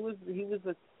 I mean, he was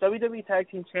the WWE Tag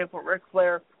Team Champ with Ric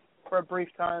Flair for a brief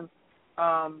time,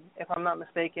 if I'm not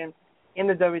mistaken, in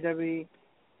the WWE.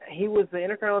 He was the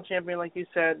Intercontinental Champion, like you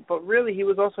said, but really he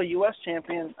was also U.S.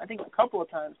 Champion, I think a couple of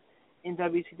times in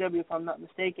WCW, if I'm not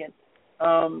mistaken.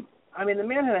 I mean, the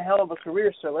man had a hell of a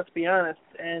career, sir, let's be honest.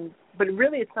 But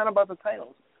really it's not about the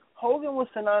titles. Hogan was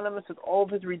synonymous with all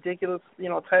of his ridiculous,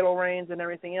 title reigns and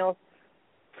everything else.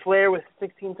 Flair with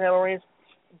 16 title reigns.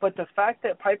 But the fact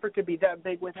that Piper could be that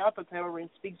big without the title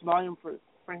reign speaks volume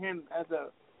for him as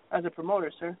a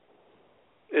promoter, sir.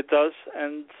 It does,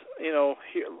 and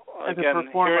as a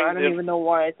performer, I don't even know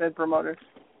why I said promoter.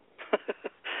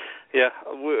 Yeah,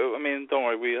 I mean, don't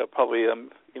worry, we probably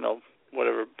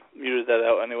muted that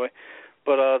out anyway.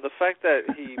 But the fact that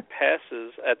he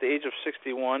passes at the age of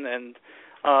 61, and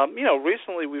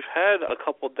recently we've had a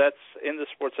couple deaths in the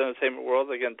sports entertainment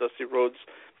world. Again, Dusty Rhodes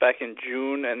back in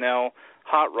June, and now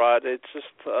Hot Rod. It's just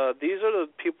these are the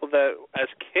people that, as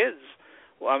kids.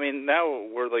 Well, I mean, now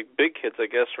we're like big kids, I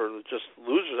guess, or just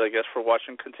losers, I guess, for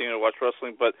continue to watch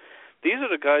wrestling. But these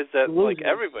are the guys that like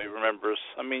everybody remembers.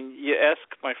 I mean, you ask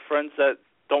my friends that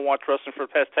don't watch wrestling for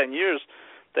the past 10 years,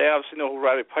 they obviously know who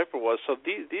Roddy Piper was. So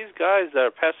these guys that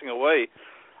are passing away,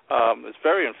 it's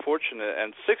very unfortunate.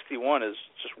 And 61 is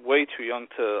just way too young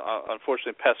to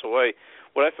unfortunately pass away.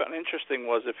 What I found interesting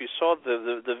was if you saw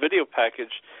the video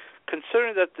package.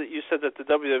 Considering that you said that the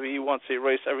WWE wants to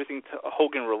erase everything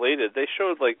Hogan related, they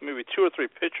showed like maybe 2 or 3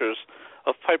 pictures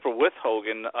of Piper with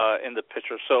Hogan in the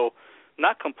picture. So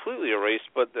not completely erased,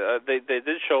 but they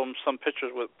did show him some pictures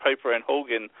with Piper and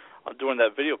Hogan during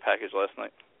that video package last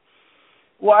night.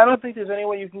 Well, I don't think there's any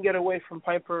way you can get away from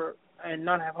Piper and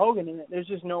not have Hogan in it. There's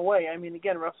just no way. I mean,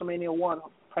 again, WrestleMania 1,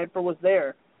 Piper was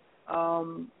there.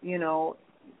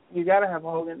 You got to have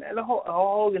Hogan. And the whole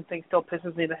Hogan thing still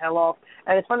pisses me the hell off.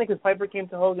 And it's funny because Piper came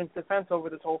to Hogan's defense over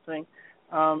this whole thing,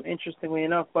 interestingly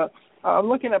enough. But I'm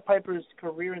looking at Piper's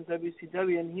career in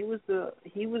WCW, and he was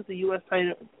the U.S.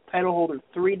 title holder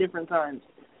 3 different times.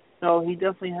 So he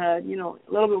definitely had, a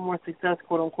little bit more success,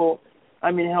 quote unquote.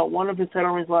 I mean, hell, one of his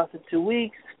title reigns lasted 2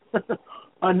 weeks.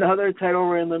 Another title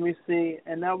reign, let me see,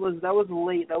 and that was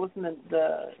late. That was in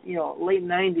the late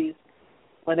 90s.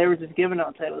 When they were just giving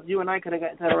out titles. You and I could have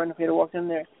gotten title reign if he had walked in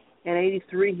there. In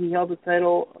 '83, he held the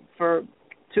title for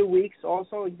 2 weeks,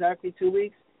 also exactly 2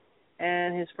 weeks.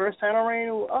 And his first title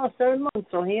reign, 7 months.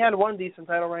 So he had one decent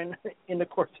title reign in the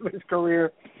course of his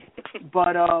career.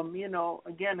 But,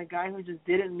 again, a guy who just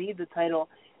didn't need the title.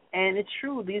 And it's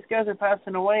true, these guys are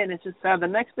passing away, and it's just sad. The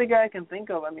next big guy I can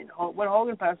think of, I mean, when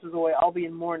Hogan passes away, I'll be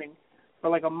in mourning for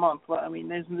like a month. I mean,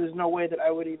 there's no way that I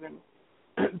would even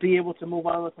be able to move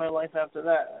on with my life after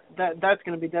that. That's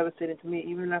going to be devastating to me,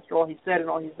 even after all he said and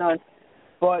all he's done.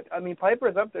 But, I mean,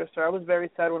 Piper's up there, sir. I was very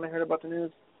sad when I heard about the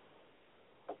news.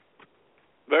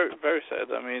 Very, very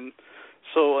sad. I mean,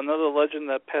 so another legend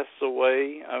that passed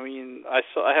away. I mean, I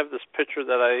have this picture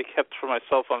that I kept for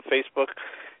myself on Facebook.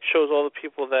 Shows all the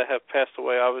people that have passed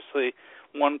away. Obviously,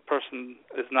 one person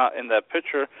is not in that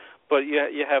picture. But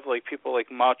you have like people like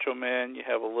Macho Man, you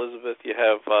have Elizabeth, you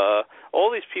have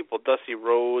all these people, Dusty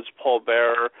Rhodes, Paul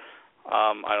Bearer.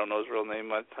 I don't know his real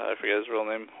name. I forget his real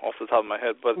name off the top of my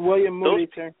head. But William Moody,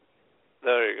 sir.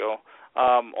 There you go.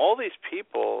 All these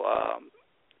people,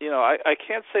 I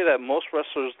can't say that most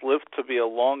wrestlers live to be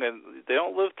they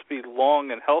don't live to be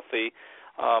long and healthy.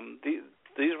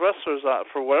 These wrestlers,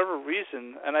 for whatever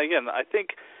reason, and again, I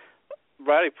think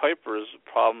Roddy Piper's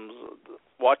problems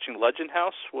watching Legend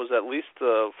House was at least,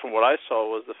 from what I saw,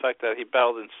 was the fact that he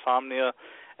battled insomnia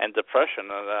and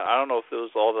depression. And I don't know if it was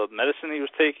all the medicine he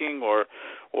was taking or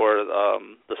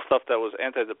the stuff that was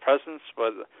antidepressants,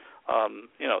 but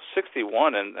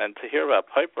 61 and to hear about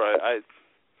Piper, I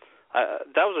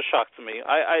that was a shock to me.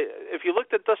 If you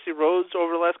looked at Dusty Rhodes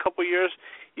over the last couple of years,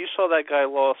 you saw that guy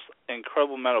lost an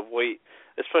incredible amount of weight,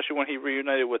 especially when he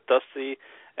reunited with Dustin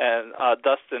and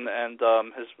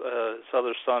his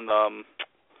other son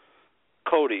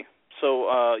Cody.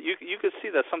 So you could see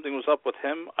that something was up with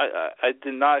him. I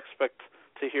did not expect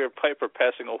to hear Piper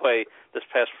passing away this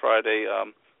past Friday.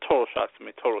 Total shock to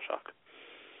me. Total shock.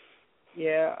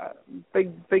 Yeah,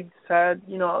 big sad.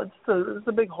 You know, it's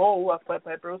a big hole left by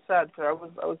Piper. It was sad, sir. I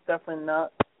was definitely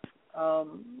not.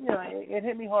 You know, it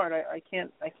hit me hard. I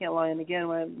can't lie. And again,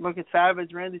 when I look at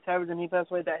Randy Savage, and he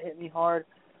passed away, that hit me hard.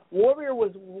 The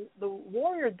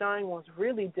Warrior dying was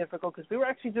really difficult because we were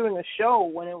actually doing a show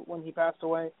when he passed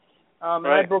away. And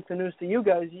I broke the news to you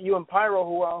guys, you and Pyro,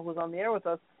 who was on the air with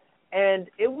us. And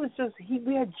it was just,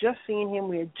 we had just seen him.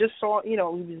 We had just saw, you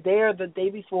know, he was there the day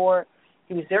before.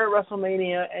 He was there at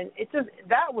WrestleMania. And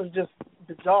that was just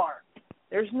bizarre.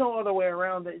 There's no other way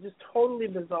around it. It's just totally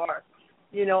bizarre.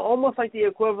 You know, almost like the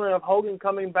equivalent of Hogan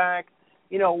coming back,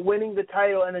 you know, winning the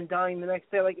title and then dying the next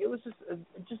day. Like, it was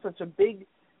just such a big,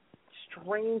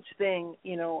 strange thing,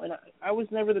 you know. And I was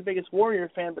never the biggest Warrior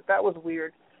fan, but that was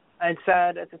weird and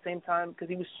sad at the same time because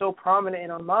he was so prominent in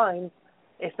our minds.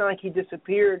 It's not like he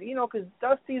disappeared, you know, because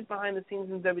Dusty's behind the scenes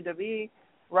in WWE.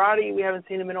 Roddy, we haven't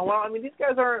seen him in a while. I mean, these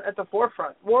guys aren't at the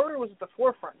forefront. Warrior was at the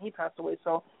forefront. He passed away.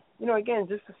 So, you know, again,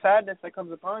 just the sadness that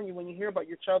comes upon you when you hear about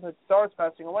your childhood stars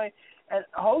passing away. And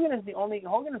Hogan and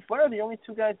Flair are the only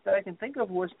two guys that I can think of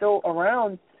who are still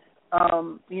around,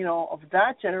 you know, of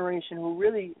that generation who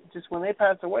really just when they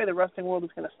pass away, the wrestling world is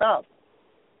going to stop.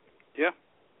 Yeah.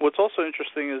 What's also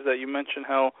interesting is that you mentioned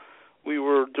how we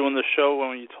were doing the show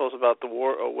when you told us about the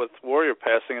war with Warrior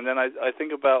passing, and then I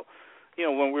think about, you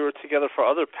know, when we were together for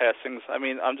other passings. I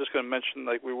mean, I'm just going to mention,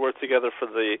 like, we were together for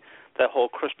that whole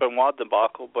Chris Benoit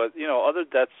debacle, but, you know, other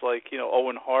deaths like, you know,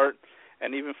 Owen Hart,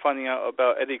 and even finding out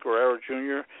about Eddie Guerrero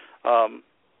Jr.,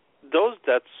 those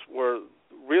deaths were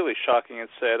really shocking and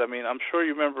sad. I mean, I'm sure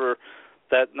you remember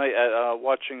that night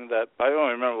watching that, I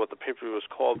don't remember what the pay-per-view was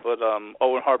called, but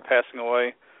Owen Hart passing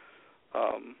away,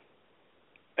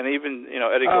 and even, you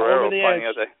know, Eddie Guerrero finding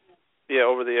out that, yeah,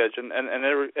 over the edge, and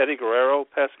Eddie Guerrero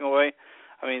passing away.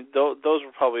 I mean, those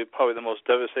were probably the most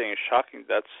devastating and shocking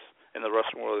deaths in the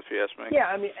wrestling world, if you ask me. Yeah,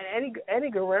 I mean, Eddie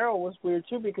Guerrero was weird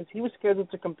too because he was scheduled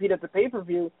to compete at the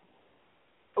pay-per-view.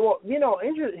 Well, you know,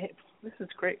 this is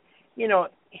great. You know,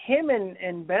 him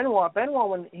and Benoit,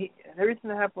 when everything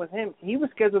that happened with him, he was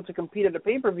scheduled to compete at the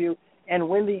pay-per-view and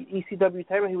win the ECW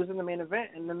title. He was in the main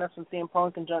event, and then that's when CM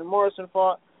Punk and John Morrison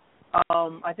fought.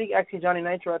 I think actually Johnny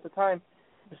Nitro at the time,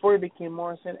 before he became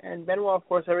Morrison, and Benoit, of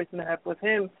course, everything that happened with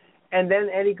him. And then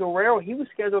Eddie Guerrero, he was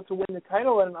scheduled to win the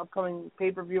title at an upcoming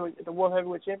pay-per-view at the World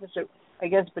Heavyweight Championship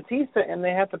against Batista, and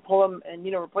they had to pull him and,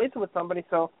 you know, replace him with somebody.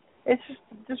 So it's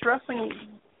just wrestling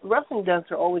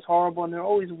deaths are always horrible, and they're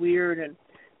always weird, and,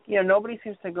 you know, nobody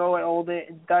seems to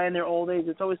die in their old age.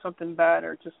 It's always something bad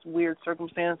or just weird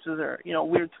circumstances or, you know,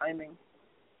 weird timing.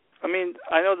 I mean,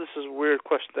 I know this is a weird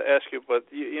question to ask you, but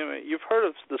you know, you've heard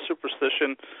of the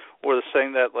superstition or the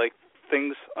saying that, like,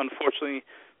 things, unfortunately,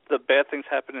 the bad things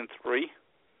happen in 3?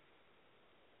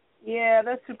 Yeah,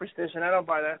 that's superstition. I don't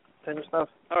buy that kind of stuff.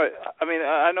 All right. I mean,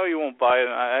 I know you won't buy it,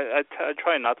 and I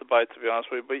try not to buy it, to be honest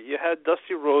with you, but you had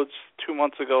Dusty Rhodes 2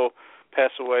 months ago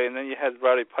pass away, and then you had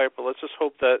Roddy Piper. Let's just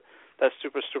hope that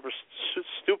stupid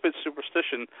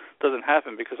superstition doesn't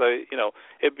happen, because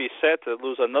it'd be sad to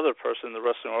lose another person in the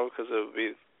wrestling world because it would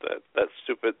be that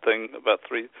stupid thing about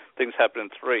 3 things happen in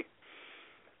 3.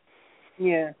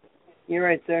 Yeah, you're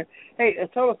right there. Hey, a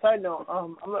total side note.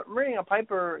 I'm reading a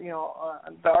Piper,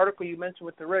 the article you mentioned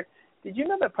with the Rick. Did you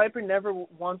know that Piper never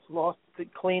once lost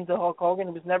clean to Hulk Hogan?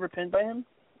 He was never pinned by him?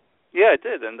 Yeah, I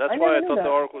did, and that's why I thought the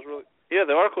article was really... Yeah,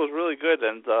 the article was really good,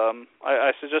 and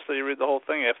I suggest that you read the whole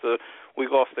thing after we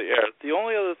go off the air. The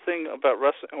only other thing about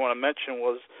wrestling I want to mention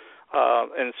was,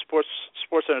 and sports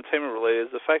entertainment related,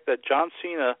 is the fact that John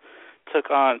Cena took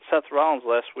on Seth Rollins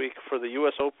last week for the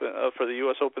U.S.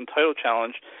 Open title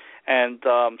challenge, and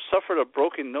suffered a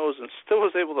broken nose, and still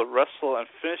was able to wrestle and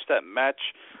finish that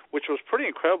match, which was pretty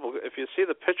incredible. If you see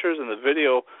the pictures and the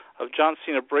video of John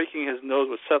Cena breaking his nose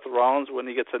with Seth Rollins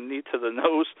when he gets a knee to the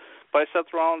nose by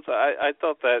Seth Rollins, I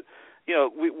thought that,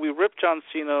 we rip John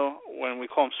Cena when we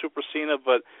call him Super Cena,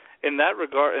 but in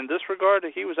this regard,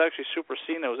 he was actually Super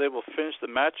Cena, was able to finish the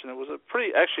match, and it was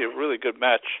actually a really good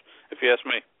match, if you ask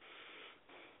me.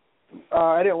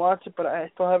 I didn't watch it, but I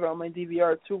still have it on my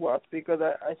DVR to watch, because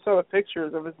I saw the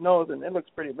pictures of his nose, and it looks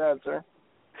pretty bad, sir.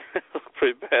 It looks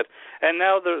pretty bad. And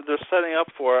now they're setting up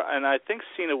for, and I think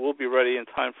Cena will be ready in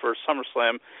time for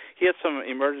SummerSlam. He had some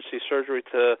emergency surgery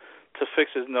to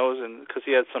fix his nose, and because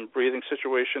he had some breathing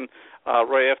situation.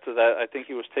 Right after that, I think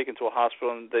he was taken to a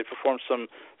hospital, and they performed some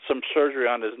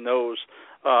surgery on his nose.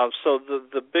 So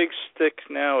the big stick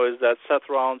now is that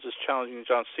Seth Rollins is challenging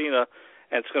John Cena,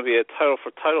 and it's going to be a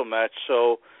title-for-title match.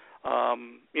 So,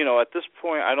 at this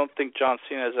point, I don't think John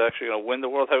Cena is actually going to win the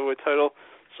World Heavyweight title.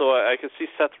 So I could see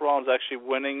Seth Rollins actually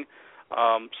winning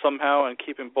somehow and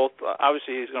keeping both.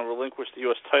 Obviously, he's going to relinquish the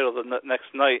U.S. title the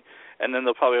next night, and then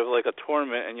they'll probably have like a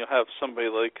tournament, and you'll have somebody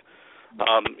like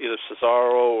either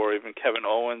Cesaro or even Kevin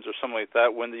Owens or something like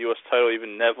that win the U.S. title,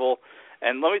 even Neville.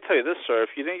 And let me tell you this, sir,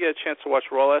 if you didn't get a chance to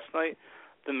watch Raw last night,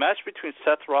 the match between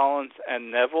Seth Rollins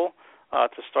and Neville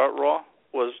to start Raw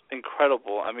was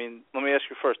incredible. I mean, let me ask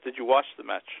you first, did you watch the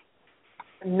match?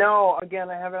 No, again,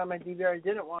 I have it on my DVR. I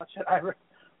didn't watch it.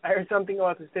 I heard something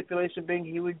about the stipulation being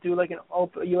he would do like an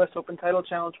U.S. Open title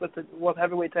challenge with the World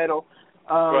Heavyweight title,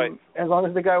 right. As long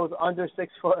as the guy was under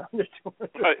 6 foot, under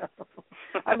 200 right.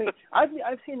 I mean,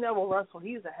 I've seen Neville wrestle.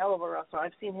 He's a hell of a wrestler.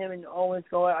 I've seen him and Owens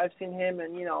go out. I've seen him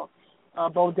and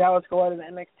Bo Dallas go out in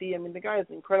NXT. I mean, the guy is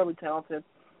incredibly talented.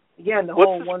 Again, the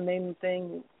whole one name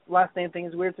thing, last name thing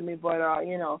is weird to me, but I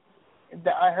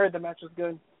heard the match was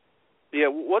good. Yeah,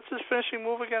 what's his finishing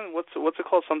move again? What's it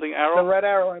called? Something Arrow? The Red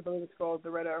Arrow, I believe it's called, the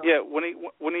Red Arrow. Yeah, when he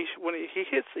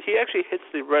actually hits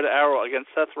the Red Arrow against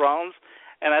Seth Rollins,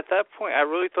 and at that point I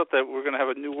really thought that we're going to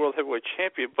have a new World Heavyweight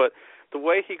Champion, but the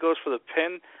way he goes for the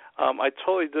pin, I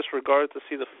totally disregarded to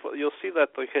see you'll see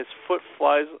that like his foot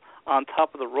flies on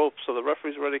top of the rope, so the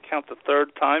referee's ready to count the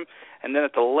third time, and then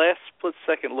at the last split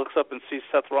second looks up and sees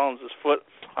Seth Rollins' foot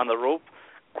on the rope.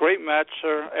 Great match,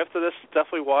 sir. After this,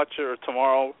 definitely watch it or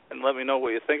tomorrow and let me know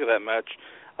what you think of that match.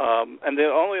 And the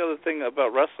only other thing about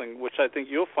wrestling, which I think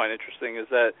you'll find interesting, is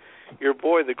that your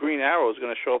boy, the Green Arrow, is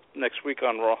going to show up next week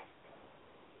on Raw.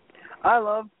 I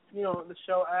love, the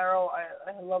show Arrow.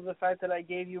 I love the fact that I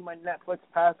gave you my Netflix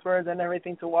passwords and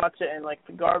everything to watch it, and like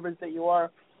the garbage that you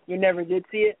are, you never did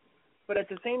see it. But at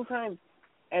the same time,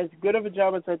 as good of a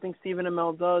job as I think Stephen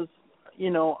Amell does,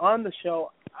 on the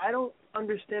show, I don't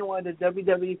understand why the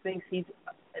WWE thinks he's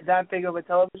that big of a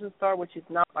television star, which he's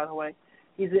not, by the way.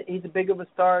 He's a big of a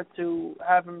star to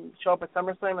have him show up at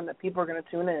SummerSlam and that people are going to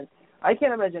tune in. I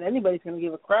can't imagine anybody's going to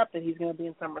give a crap that he's going to be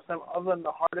in SummerSlam other than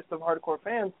the hardest of hardcore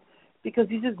fans, because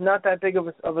he's just not that big of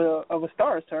a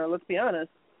star, sir. Let's be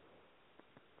honest.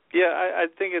 Yeah, I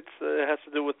think it has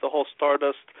to do with the whole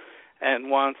Stardust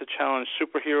and wanting to challenge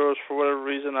superheroes for whatever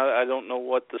reason. I don't know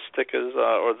what the stick is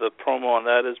or the promo on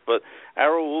that is, but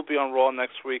Arrow will be on Raw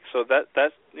next week, so that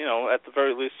at the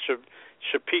very least should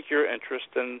pique your interest.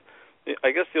 And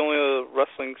I guess the only other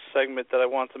wrestling segment that I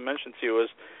want to mention to you is,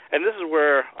 and this is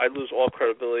where I lose all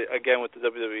credibility again with the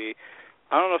WWE.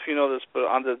 I don't know if you know this, but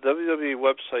on the WWE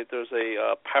website there's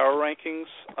a power rankings.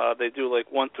 They do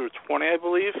like 1 through 20, I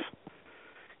believe.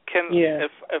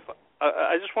 If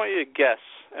I just want you to guess,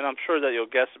 and I'm sure that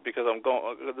you'll guess it because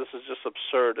this is just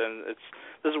absurd, and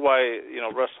this is why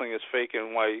wrestling is fake,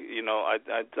 and why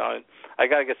I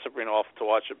gotta get Sabrina off to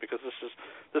watch it because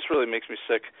this really makes me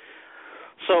sick.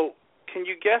 So, can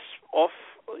you guess off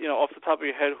the top of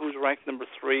your head who's ranked number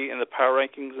 3 in the power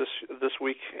rankings this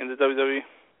week in the WWE?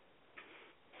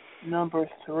 Number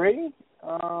 3?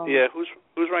 Yeah, who's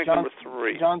ranked number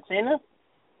 3? John Cena?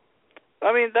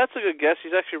 I mean, that's a good guess.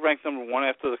 He's actually ranked number 1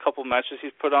 after the couple of matches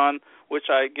he's put on, which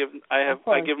I give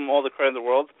him all the credit in the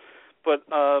world. But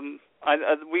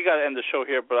we got to end the show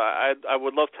here. But I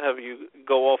would love to have you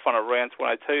go off on a rant when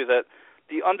I tell you that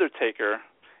the Undertaker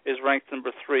is ranked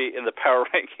number 3 in the power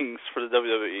rankings for the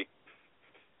WWE.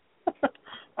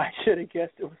 I should have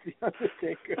guessed it was the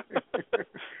Undertaker.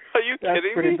 Are you kidding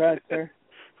me? That's pretty bad, sir.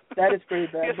 That is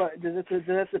pretty bad. But does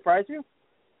that surprise you?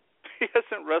 He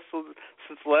hasn't wrestled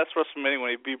since last WrestleMania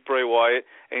when he beat Bray Wyatt,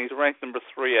 and he's ranked number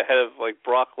 3 ahead of like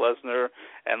Brock Lesnar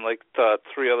and like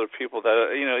 3 other people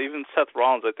that even Seth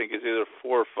Rollins I think is either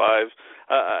 4 or 5.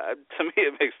 To me,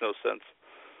 it makes no sense.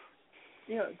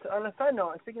 On a side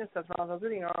note, speaking of Seth Rollins, I was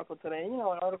reading an article today, and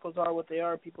articles are what they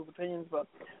are, people's opinions, but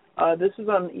this is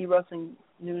on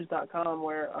eWrestlingNews.com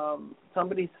where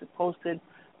somebody posted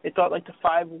they thought like the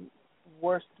 5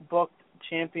 worst booked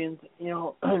champions,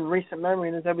 in recent memory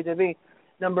in the WWE.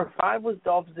 Number 5 was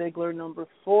Dolph Ziggler. Number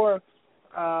 4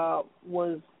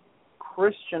 was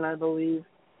Christian, I believe.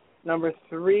 Number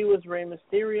 3 was Rey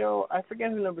Mysterio. I forget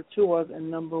who number 2 was,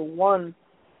 and number 1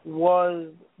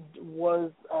 was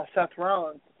Seth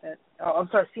Rollins. I'm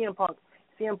sorry, CM Punk.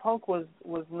 CM Punk was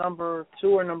number 2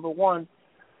 or number 1,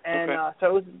 and okay. So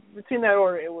it was between that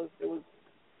order. It was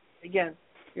again.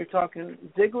 You're talking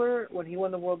Ziggler when he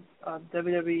won the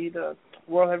WWE, the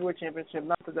World Heavyweight Championship,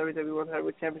 not the WWE World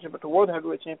Heavyweight Championship, but the World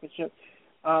Heavyweight Championship,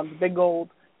 the big gold.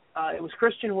 It was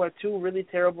Christian who had 2 really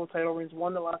terrible title reigns,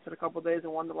 one that lasted a couple of days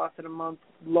and one that lasted a month,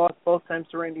 lost both times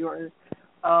to Randy Orton.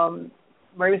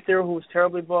 Rey Mysterio, who was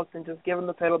terribly booked and just given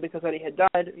the title because Eddie had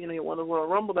died, he won the Royal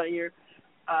Rumble that year.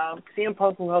 CM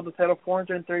Punk, who held the title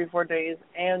 434 days,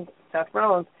 and Seth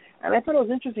Rollins. And I thought it was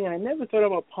interesting, and I never thought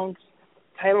about Punk's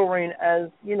title reign as,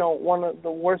 one of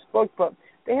the worst booked, but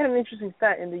they had an interesting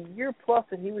stat. In the year plus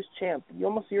that he was champ,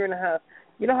 almost a year and a half,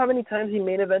 you know how many times he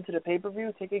main evented a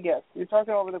pay-per-view? Take a guess. You're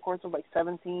talking over the course of like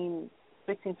 16,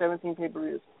 17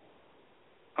 pay-per-views.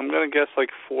 I'm going to guess like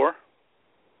 4.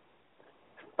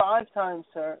 5 times,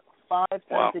 sir. 5 times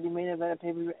wow. did he main event a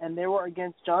pay-per-view, and they were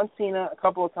against John Cena a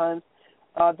couple of times.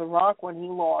 The Rock when he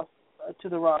lost to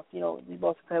The Rock, he lost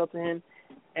the title to him,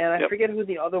 and I forget who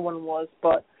the other one was,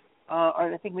 but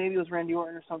I think maybe it was Randy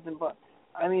Orton or something. But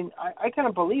I mean, I kind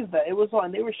of believe that it was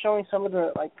on. They were showing some of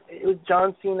the it was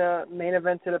John Cena main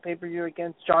event to the pay-per-view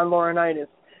against John Laurinaitis,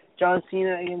 John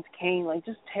Cena against Kane,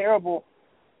 just terrible,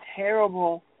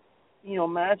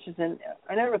 matches. And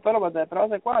I never thought about that, but I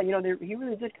was like, wow, he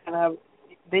really did kind of have.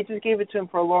 They just gave it to him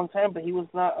for a long time, but he was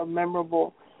not a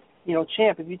memorable,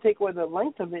 champ. If you take away the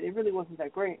length of it, it really wasn't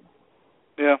that great.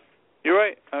 Yeah, you're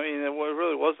right. I mean, it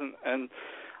really wasn't. And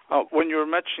when you were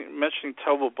mentioning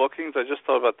terrible bookings, I just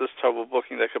thought about this terrible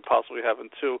booking that could possibly happen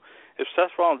too. If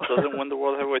Seth Rollins doesn't win the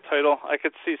World Heavyweight title, I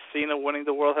could see Cena winning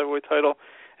the World Heavyweight title,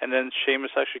 and then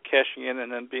Sheamus actually cashing in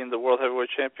and then being the World Heavyweight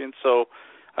champion. So,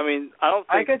 I mean, I don't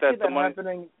think I could see that money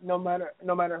happening no matter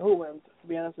who wins. To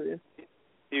be honest with you.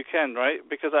 You can, right?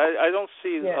 Because I don't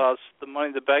see the Money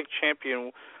in the Bank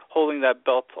champion holding that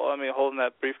belt, holding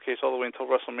that briefcase all the way until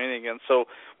WrestleMania again. So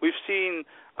we've seen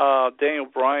Daniel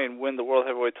Bryan win the World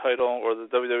Heavyweight title or the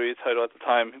WWE title at the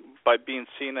time by being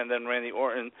Cena, and then Randy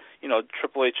Orton,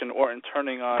 Triple H and Orton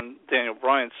turning on Daniel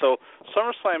Bryan. So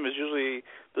SummerSlam is usually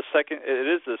the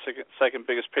second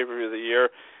biggest pay-per-view of the year.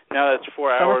 Now that's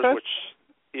 4 hours, which,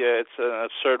 it's an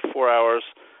absurd 4 hours.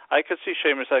 I could see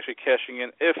Sheamus actually cashing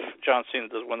in if John Cena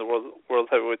does win the World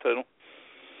Heavyweight title.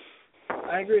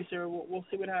 I agree, sir. We'll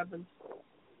see what happens.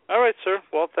 All right, sir.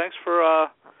 Well, thanks for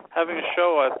having a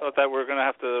show. I thought that we were going to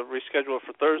have to reschedule it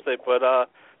for Thursday, but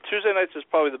Tuesday nights is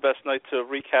probably the best night to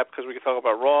recap because we can talk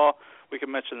about Raw, we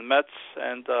can mention the Mets,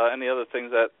 and any other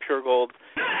things that Pure Gold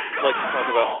likes to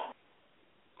talk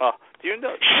about. Do you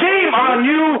know? Shame on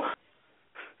you!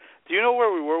 Do you know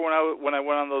where we were when I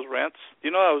went on those rants? Do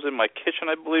you know I was in my kitchen,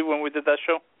 I believe, when we did that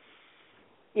show?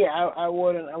 Yeah, I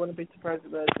wouldn't be surprised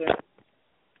if I was there.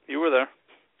 You were there.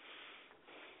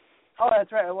 Oh,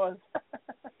 that's right, I was.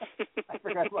 I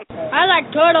forgot about that. I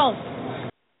like turtles.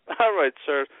 All right,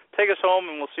 sir. Take us home,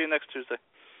 and we'll see you next Tuesday.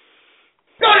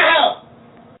 Go to hell!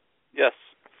 Yes.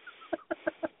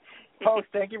 Folks,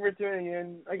 thank you for tuning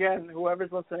in. Again,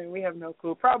 whoever's listening, we have no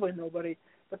clue. Probably nobody.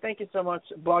 But thank you so much,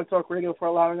 Blog Talk Radio, for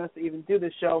allowing us to even do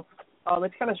this show.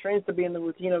 It's kind of strange to be in the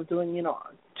routine of doing,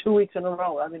 2 weeks in a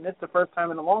row. I mean, this is the first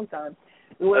time in a long time.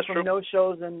 We went from no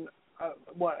shows in, a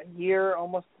year,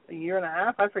 almost a year and a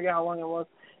half? I forget how long it was,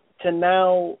 to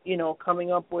now,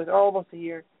 coming up with, almost a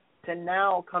year, to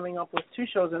now coming up with 2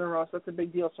 shows in a row. So that's a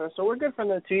big deal, sir. So we're good for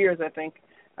the 2 years, I think.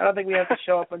 I don't think we have to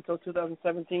show up until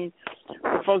 2017.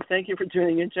 But folks, thank you for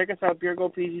tuning in. Check us out,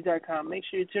 PureGoldPG.com. Make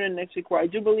sure you tune in next week, where I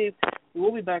do believe we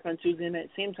will be back on Tuesday night,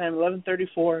 same time,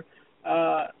 11:34. Woo,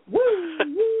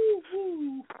 woo,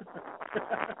 woo.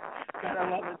 God, I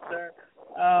love it, sir.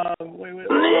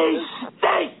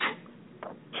 Steak!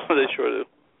 They sure do.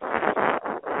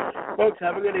 Folks,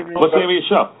 have a good evening. What's the name of your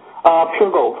show?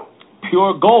 Pure Gold.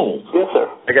 Pure Gold. Yes, sir.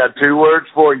 I got 2 words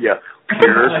for you.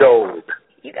 Pure gold.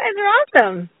 You guys are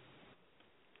awesome.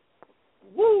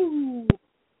 Woo!